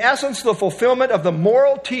is in essence the fulfillment of the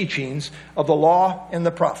moral teachings of the law and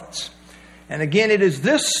the prophets. And again, it is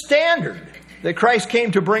this standard that Christ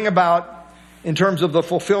came to bring about in terms of the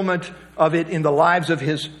fulfillment of it in the lives of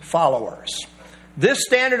his followers. This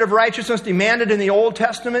standard of righteousness demanded in the Old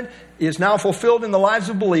Testament is now fulfilled in the lives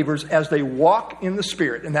of believers as they walk in the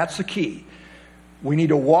Spirit. And that's the key. We need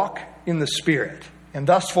to walk in the Spirit and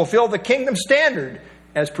thus fulfill the kingdom standard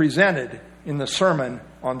as presented in the Sermon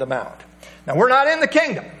on the Mount. Now, we're not in the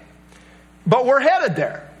kingdom, but we're headed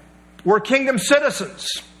there. We're kingdom citizens,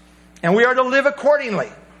 and we are to live accordingly.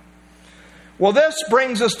 Well, this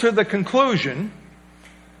brings us to the conclusion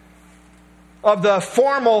of the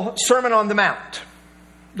formal Sermon on the Mount,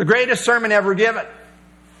 the greatest sermon ever given.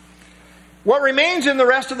 What remains in the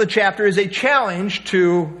rest of the chapter is a challenge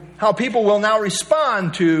to how people will now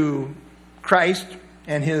respond to Christ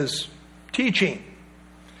and his teaching.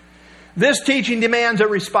 This teaching demands a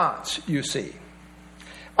response, you see.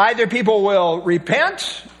 Either people will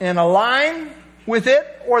repent and align with it,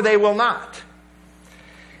 or they will not.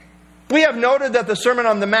 We have noted that the Sermon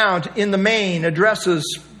on the Mount, in the main,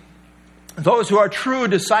 addresses those who are true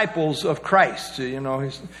disciples of Christ. You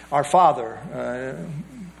know, our Father,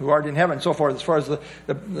 who art in heaven, and so forth, as far as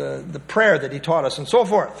the prayer that he taught us, and so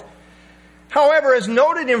forth. However, as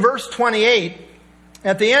noted in verse 28,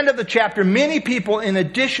 at the end of the chapter, many people, in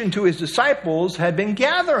addition to his disciples, had been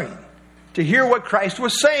gathering to hear what Christ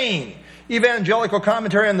was saying. Evangelical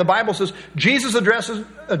commentary on the Bible says, Jesus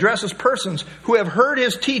addresses persons who have heard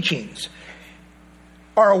his teachings,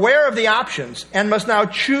 are aware of the options, and must now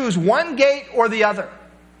choose one gate or the other.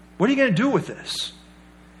 What are you going to do with this?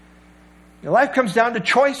 Your life comes down to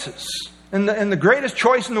choices. And the greatest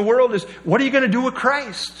choice in the world is, what are you going to do with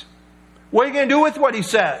Christ? What are you going to do with what he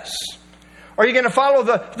says? Are you going to follow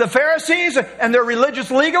the Pharisees and their religious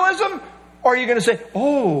legalism? Or are you going to say,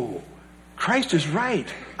 oh, Christ is right.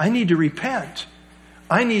 I need to repent.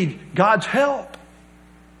 I need God's help.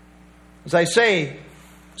 As I say,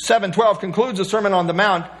 7:12 concludes the Sermon on the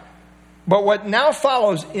Mount. But what now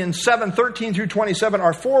follows in 7:13 through 27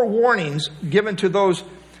 are 4 warnings given to those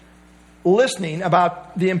listening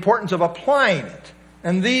about the importance of applying it.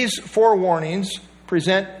 And these 4 warnings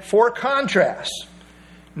present 4 contrasts.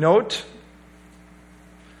 Note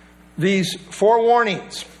these 4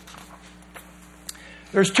 warnings.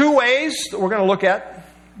 There's 2 ways that we're going to look at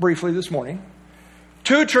briefly this morning.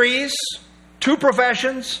 2 trees, 2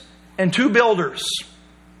 professions, and 2 builders.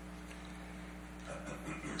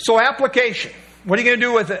 So application. What are you going to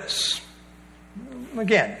do with this?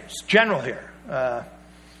 Again, it's general here.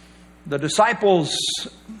 The disciples,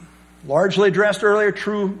 largely addressed earlier,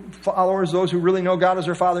 true followers, those who really know God as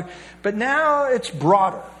their Father. But now it's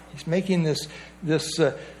broader. He's making this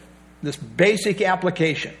basic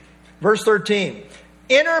application. Verse 13.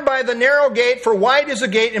 Enter by the narrow gate, for wide is the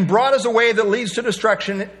gate and broad is the way that leads to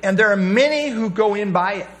destruction, and there are many who go in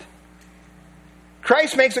by it.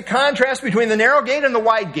 Christ makes a contrast between the narrow gate and the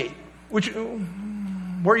wide gate.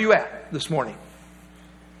 Where are you at this morning?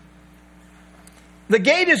 The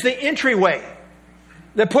gate is the entryway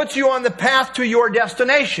that puts you on the path to your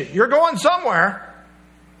destination. You're going somewhere.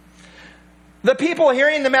 The people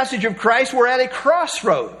hearing the message of Christ were at a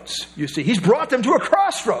crossroads. You see, he's brought them to a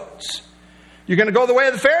crossroads. You're going to go the way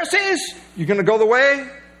of the Pharisees. You're going to go the way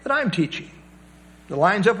that I'm teaching. That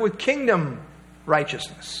lines up with kingdom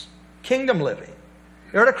righteousness, kingdom living.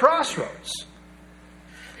 They're at a crossroads.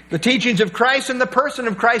 The teachings of Christ and the person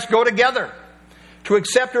of Christ go together. To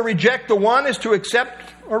accept or reject the one is to accept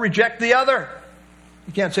or reject the other.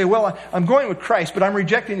 You can't say, well, I'm going with Christ, but I'm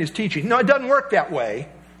rejecting his teaching. No, it doesn't work that way.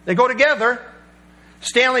 They go together.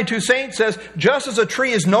 Stanley Toussaint says, just as a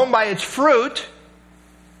tree is known by its fruit,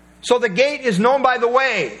 so the gate is known by the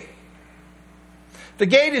way. The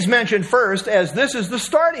gate is mentioned first as this is the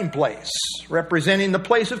starting place, representing the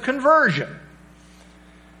place of conversion.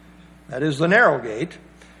 That is the narrow gate.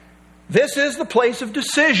 This is the place of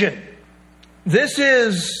decision. This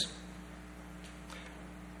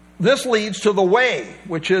leads to the way,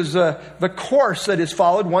 which is the course that is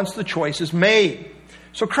followed once the choice is made.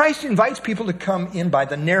 So Christ invites people to come in by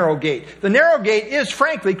the narrow gate. The narrow gate is,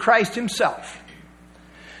 frankly, Christ himself.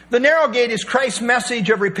 The narrow gate is Christ's message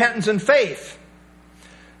of repentance and faith.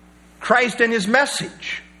 Christ and his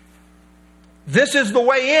message. This is the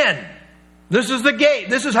way in. This is the gate.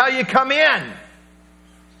 This is how you come in.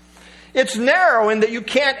 It's narrow in that you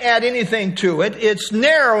can't add anything to it. It's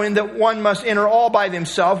narrow in that one must enter all by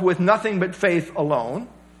themselves with nothing but faith alone.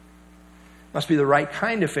 Must be the right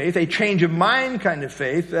kind of faith, a change of mind kind of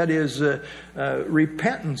faith. That is,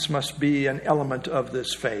 repentance must be an element of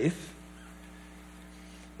this faith.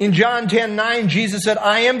 In John 10:9, Jesus said,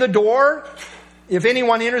 I am the door. If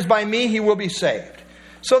anyone enters by me, he will be saved.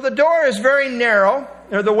 So the door is very narrow,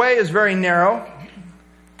 or the way is very narrow.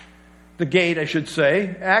 The gate, I should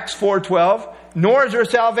say. Acts 4:12, nor is there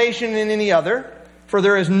salvation in any other, for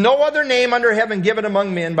there is no other name under heaven given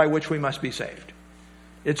among men by which we must be saved.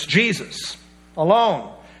 It's Jesus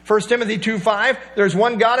alone. 1 Timothy 2:5, there's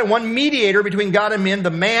one God and one mediator between God and men, the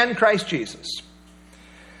man Christ Jesus.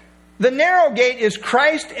 The narrow gate is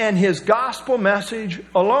Christ and his gospel message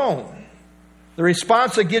alone. The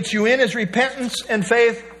response that gets you in is repentance and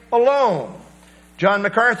faith alone. John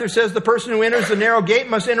MacArthur says the person who enters the narrow gate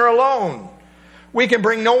must enter alone. We can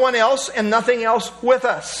bring no one else and nothing else with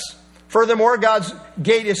us. Furthermore, God's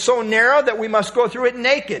gate is so narrow that we must go through it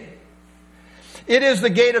naked. It is the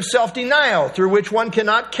gate of self-denial through which one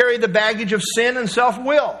cannot carry the baggage of sin and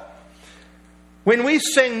self-will. When we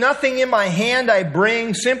sing, nothing in my hand I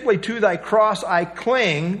bring, simply to thy cross I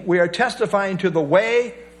cling, we are testifying to the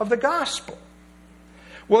way of the gospel.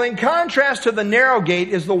 Well, in contrast to the narrow gate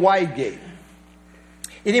is the wide gate.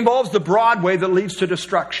 It involves the broad way that leads to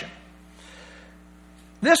destruction.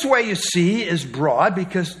 This way, you see, is broad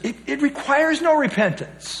because it requires no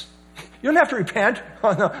repentance. You don't have to repent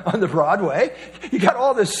on the broad way. You got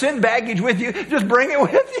all this sin baggage with you. Just bring it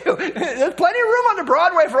with you. There's plenty of room on the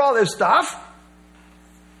broad way for all this stuff.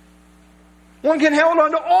 One can hold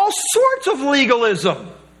on to all sorts of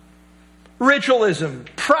legalism, ritualism,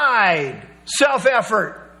 pride,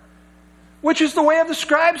 self-effort, which is the way of the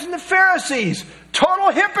scribes and the Pharisees.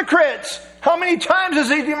 Total hypocrites. How many times has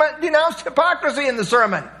he denounced hypocrisy in the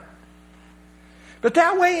sermon? But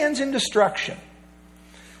that way ends in destruction.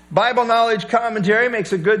 Bible Knowledge Commentary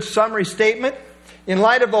makes a good summary statement. In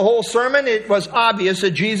light of the whole sermon, it was obvious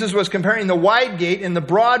that Jesus was comparing the wide gate and the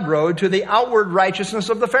broad road to the outward righteousness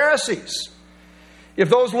of the Pharisees. If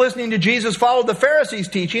those listening to Jesus followed the Pharisees'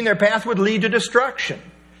 teaching, their path would lead to destruction.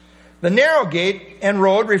 The narrow gate and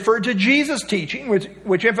road referred to Jesus' teaching,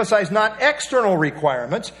 which emphasized not external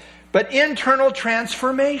requirements, but internal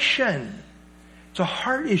transformation. It's a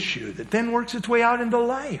heart issue that then works its way out into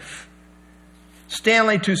life.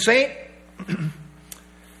 Stanley Toussaint,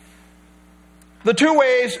 the two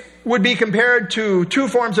ways would be compared to two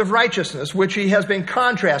forms of righteousness, which he has been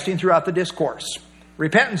contrasting throughout the discourse.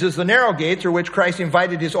 Repentance is the narrow gate through which Christ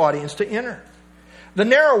invited his audience to enter. The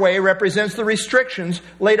narrow way represents the restrictions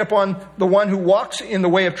laid upon the one who walks in the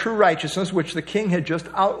way of true righteousness, which the king had just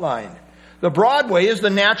outlined. The broad way is the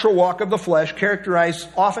natural walk of the flesh, characterized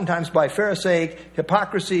oftentimes by Pharisaic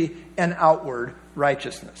hypocrisy and outward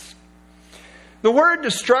righteousness. The word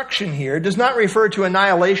destruction here does not refer to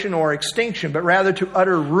annihilation or extinction, but rather to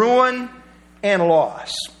utter ruin and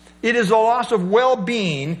loss. It is the loss of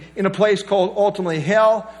well-being in a place called ultimately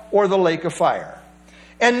hell or the lake of fire.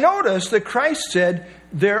 And notice that Christ said,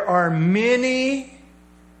 there are many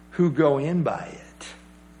who go in by it.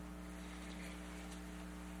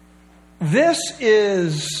 This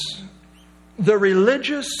is the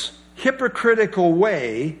religious, hypocritical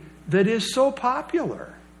way that is so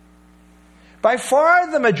popular. By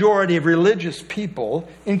far the majority of religious people,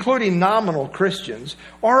 including nominal Christians,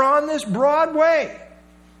 are on this broad way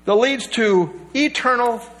that leads to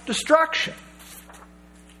eternal destruction.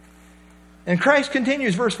 And Christ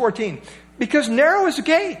continues, verse 14, because narrow is the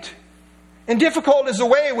gate, and difficult is the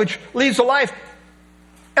way which leads to life,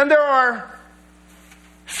 and there are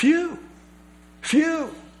few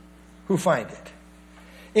who find it.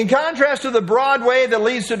 In contrast to the broad way that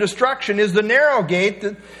leads to destruction is the narrow gate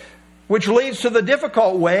which leads to the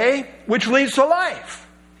difficult way which leads to life.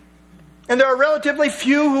 And there are relatively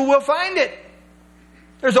few who will find it.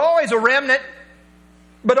 There's always a remnant,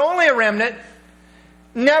 but only a remnant.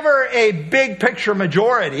 Never a big picture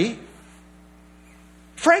majority.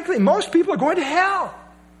 Frankly, most people are going to hell.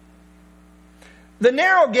 The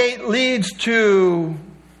narrow gate leads to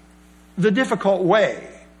the difficult way.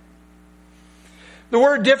 The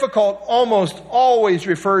word difficult almost always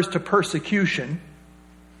refers to persecution.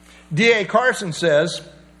 D.A. Carson says,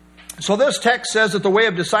 so this text says that the way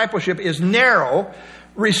of discipleship is narrow,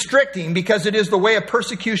 restricting, because it is the way of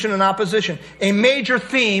persecution and opposition, a major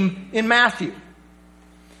theme in Matthew.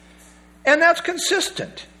 And that's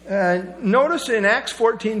consistent. Notice in Acts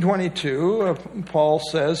 14:22, Paul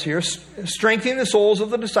says here, strengthening the souls of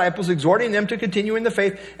the disciples, exhorting them to continue in the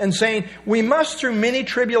faith, and saying, we must through many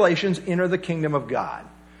tribulations enter the kingdom of God.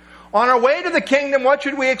 On our way to the kingdom, what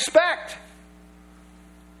should we expect?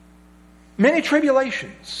 Many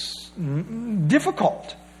tribulations.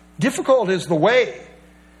 Difficult. Difficult is the way.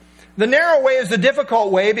 The narrow way is the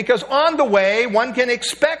difficult way because on the way, one can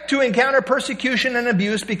expect to encounter persecution and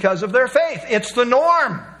abuse because of their faith. It's the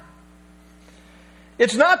norm.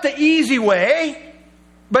 It's not the easy way,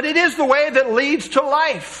 but it is the way that leads to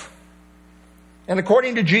life. And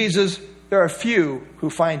according to Jesus, there are few who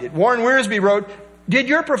find it. Warren Wiersbe wrote, did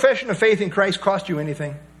your profession of faith in Christ cost you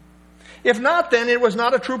anything? If not, then it was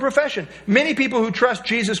not a true profession. Many people who trust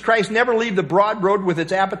Jesus Christ never leave the broad road with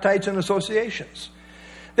its appetites and associations.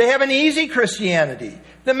 They have an easy Christianity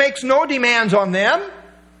that makes no demands on them.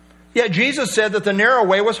 Yet Jesus said that the narrow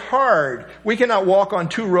way was hard. We cannot walk on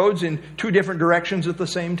two roads in two different directions at the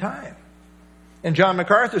same time. And John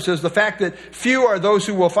MacArthur says the fact that few are those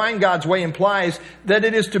who will find God's way implies that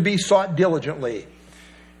it is to be sought diligently.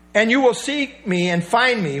 And you will seek me and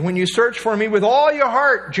find me when you search for me with all your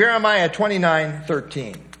heart. Jeremiah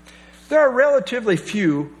 29:13. There are relatively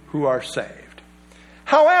few who are saved.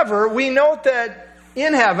 However, we note that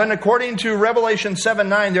in heaven, according to Revelation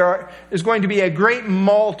 7:9, there is going to be a great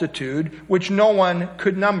multitude which no one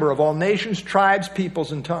could number, of all nations, tribes,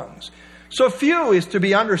 peoples, and tongues. So few is to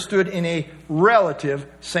be understood in a relative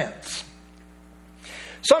sense.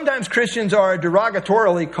 Sometimes Christians are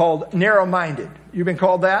derogatorily called narrow-minded. You've been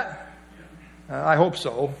called that? I hope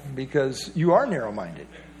so, because you are narrow-minded.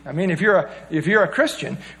 I mean, if you're a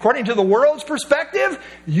Christian, according to the world's perspective,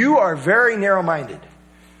 you are very narrow-minded.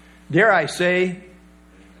 Dare I say,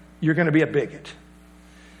 you're going to be a bigot.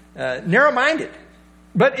 Narrow-minded.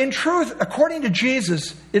 But in truth, according to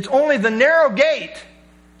Jesus, it's only the narrow gate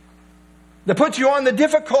that puts you on the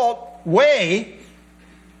difficult way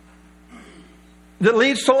that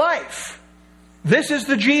leads to life. This is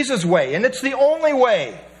the Jesus way, and it's the only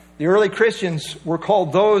way. The early Christians were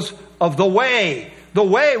called those of the way. The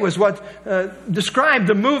way was what described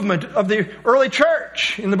the movement of the early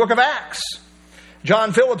church in the book of Acts.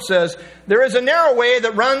 John Phillips says, there is a narrow way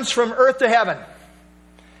that runs from earth to heaven.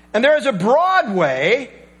 And there is a broad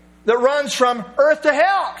way that runs from earth to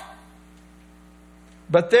hell.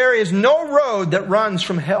 But there is no road that runs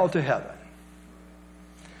from hell to heaven.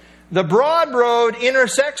 The broad road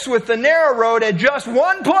intersects with the narrow road at just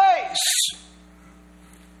one place.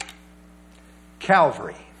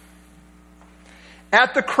 Calvary.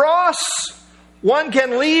 At the cross, one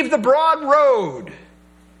can leave the broad road,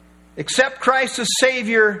 accept Christ as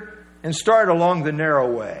Savior, and start along the narrow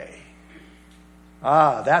way.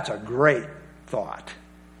 That's a great thought.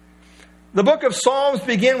 The book of Psalms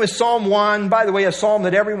begin with Psalm 1. By the way, a psalm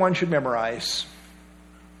that everyone should memorize.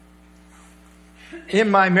 In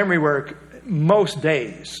my memory work, most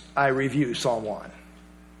days I review Psalm 1.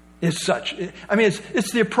 It's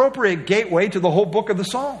the appropriate gateway to the whole book of the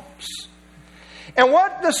Psalms. And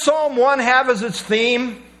what does Psalm 1 have as its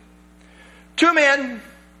theme? 2 men,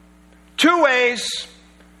 2 ways,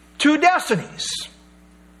 2 destinies.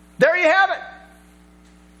 There you have it.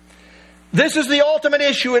 This is the ultimate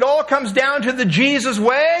issue. It all comes down to the Jesus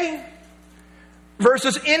way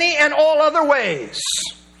versus any and all other ways.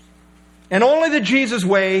 And only the Jesus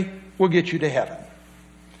way will get you to heaven.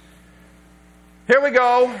 Here we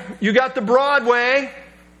go. You got the broad way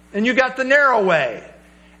and you got the narrow way.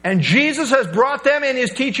 And Jesus has brought them in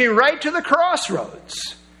His teaching right to the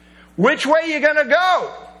crossroads. Which way are you going to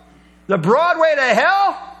go? The broad way to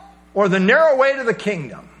hell or the narrow way to the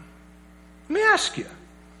kingdom? Let me ask you.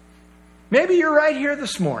 Maybe you're right here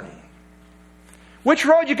this morning. Which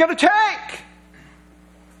road are you going to take?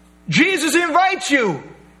 Jesus invites you.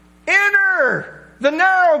 Enter the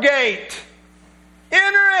narrow gate.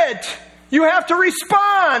 Enter it. You have to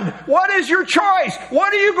respond. What is your choice?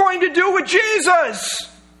 What are you going to do with Jesus?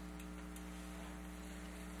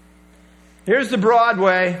 Here's the broad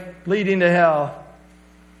way leading to hell.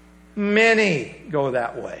 Many go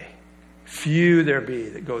that way. Few there be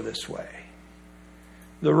that go this way.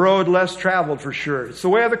 The road less traveled for sure. It's the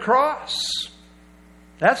way of the cross.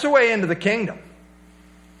 That's the way into the kingdom.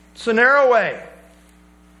 It's the narrow way.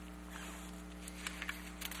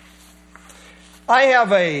 I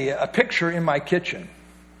have a picture in my kitchen.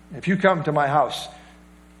 If you come to my house,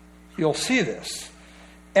 you'll see this.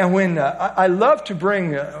 And when I love to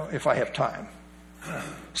bring, if I have time,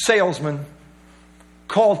 salesmen,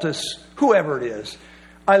 cultists, whoever it is,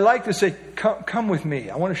 I like to say, come with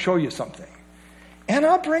me. I want to show you something. And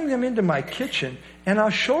I'll bring them into my kitchen and I'll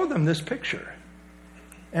show them this picture.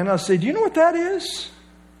 And I'll say, do you know what that is?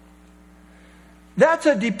 That's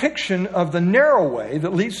a depiction of the narrow way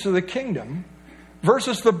that leads to the kingdom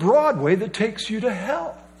versus the broad way that takes you to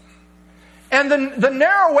hell. And the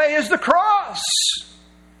narrow way is the cross.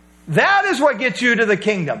 That is what gets you to the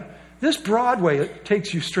kingdom. This broad way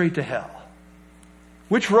takes you straight to hell.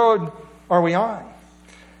 Which road are we on?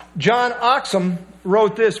 John Oxum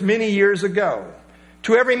wrote this many years ago.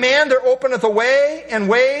 To every man there openeth a way, and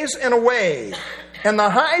ways and a way. And the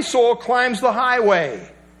high soul climbs the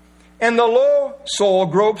highway. And the low soul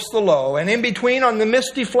gropes the low. And in between on the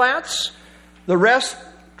misty flats, the rest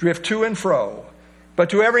drift to and fro. But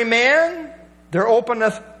to every man there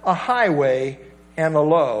openeth a highway and a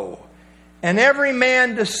low. And every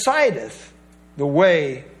man decideth the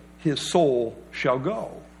way his soul shall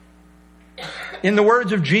go. In the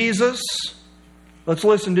words of Jesus, let's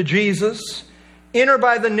listen to Jesus. Enter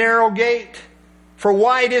by the narrow gate, for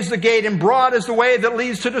wide is the gate and broad is the way that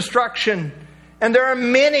leads to destruction. And there are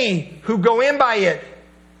many who go in by it,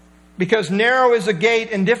 because narrow is the gate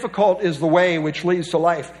and difficult is the way which leads to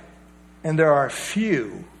life. And there are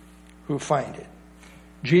few who find it.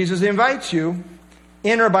 Jesus invites you,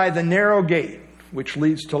 enter by the narrow gate which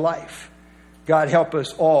leads to life. God help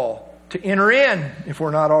us all to enter in if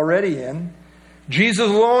we're not already in. Jesus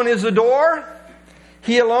alone is the door.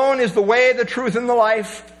 He alone is the way, the truth, and the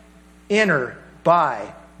life. Enter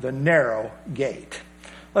by the narrow gate.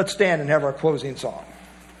 Let's stand and have our closing song.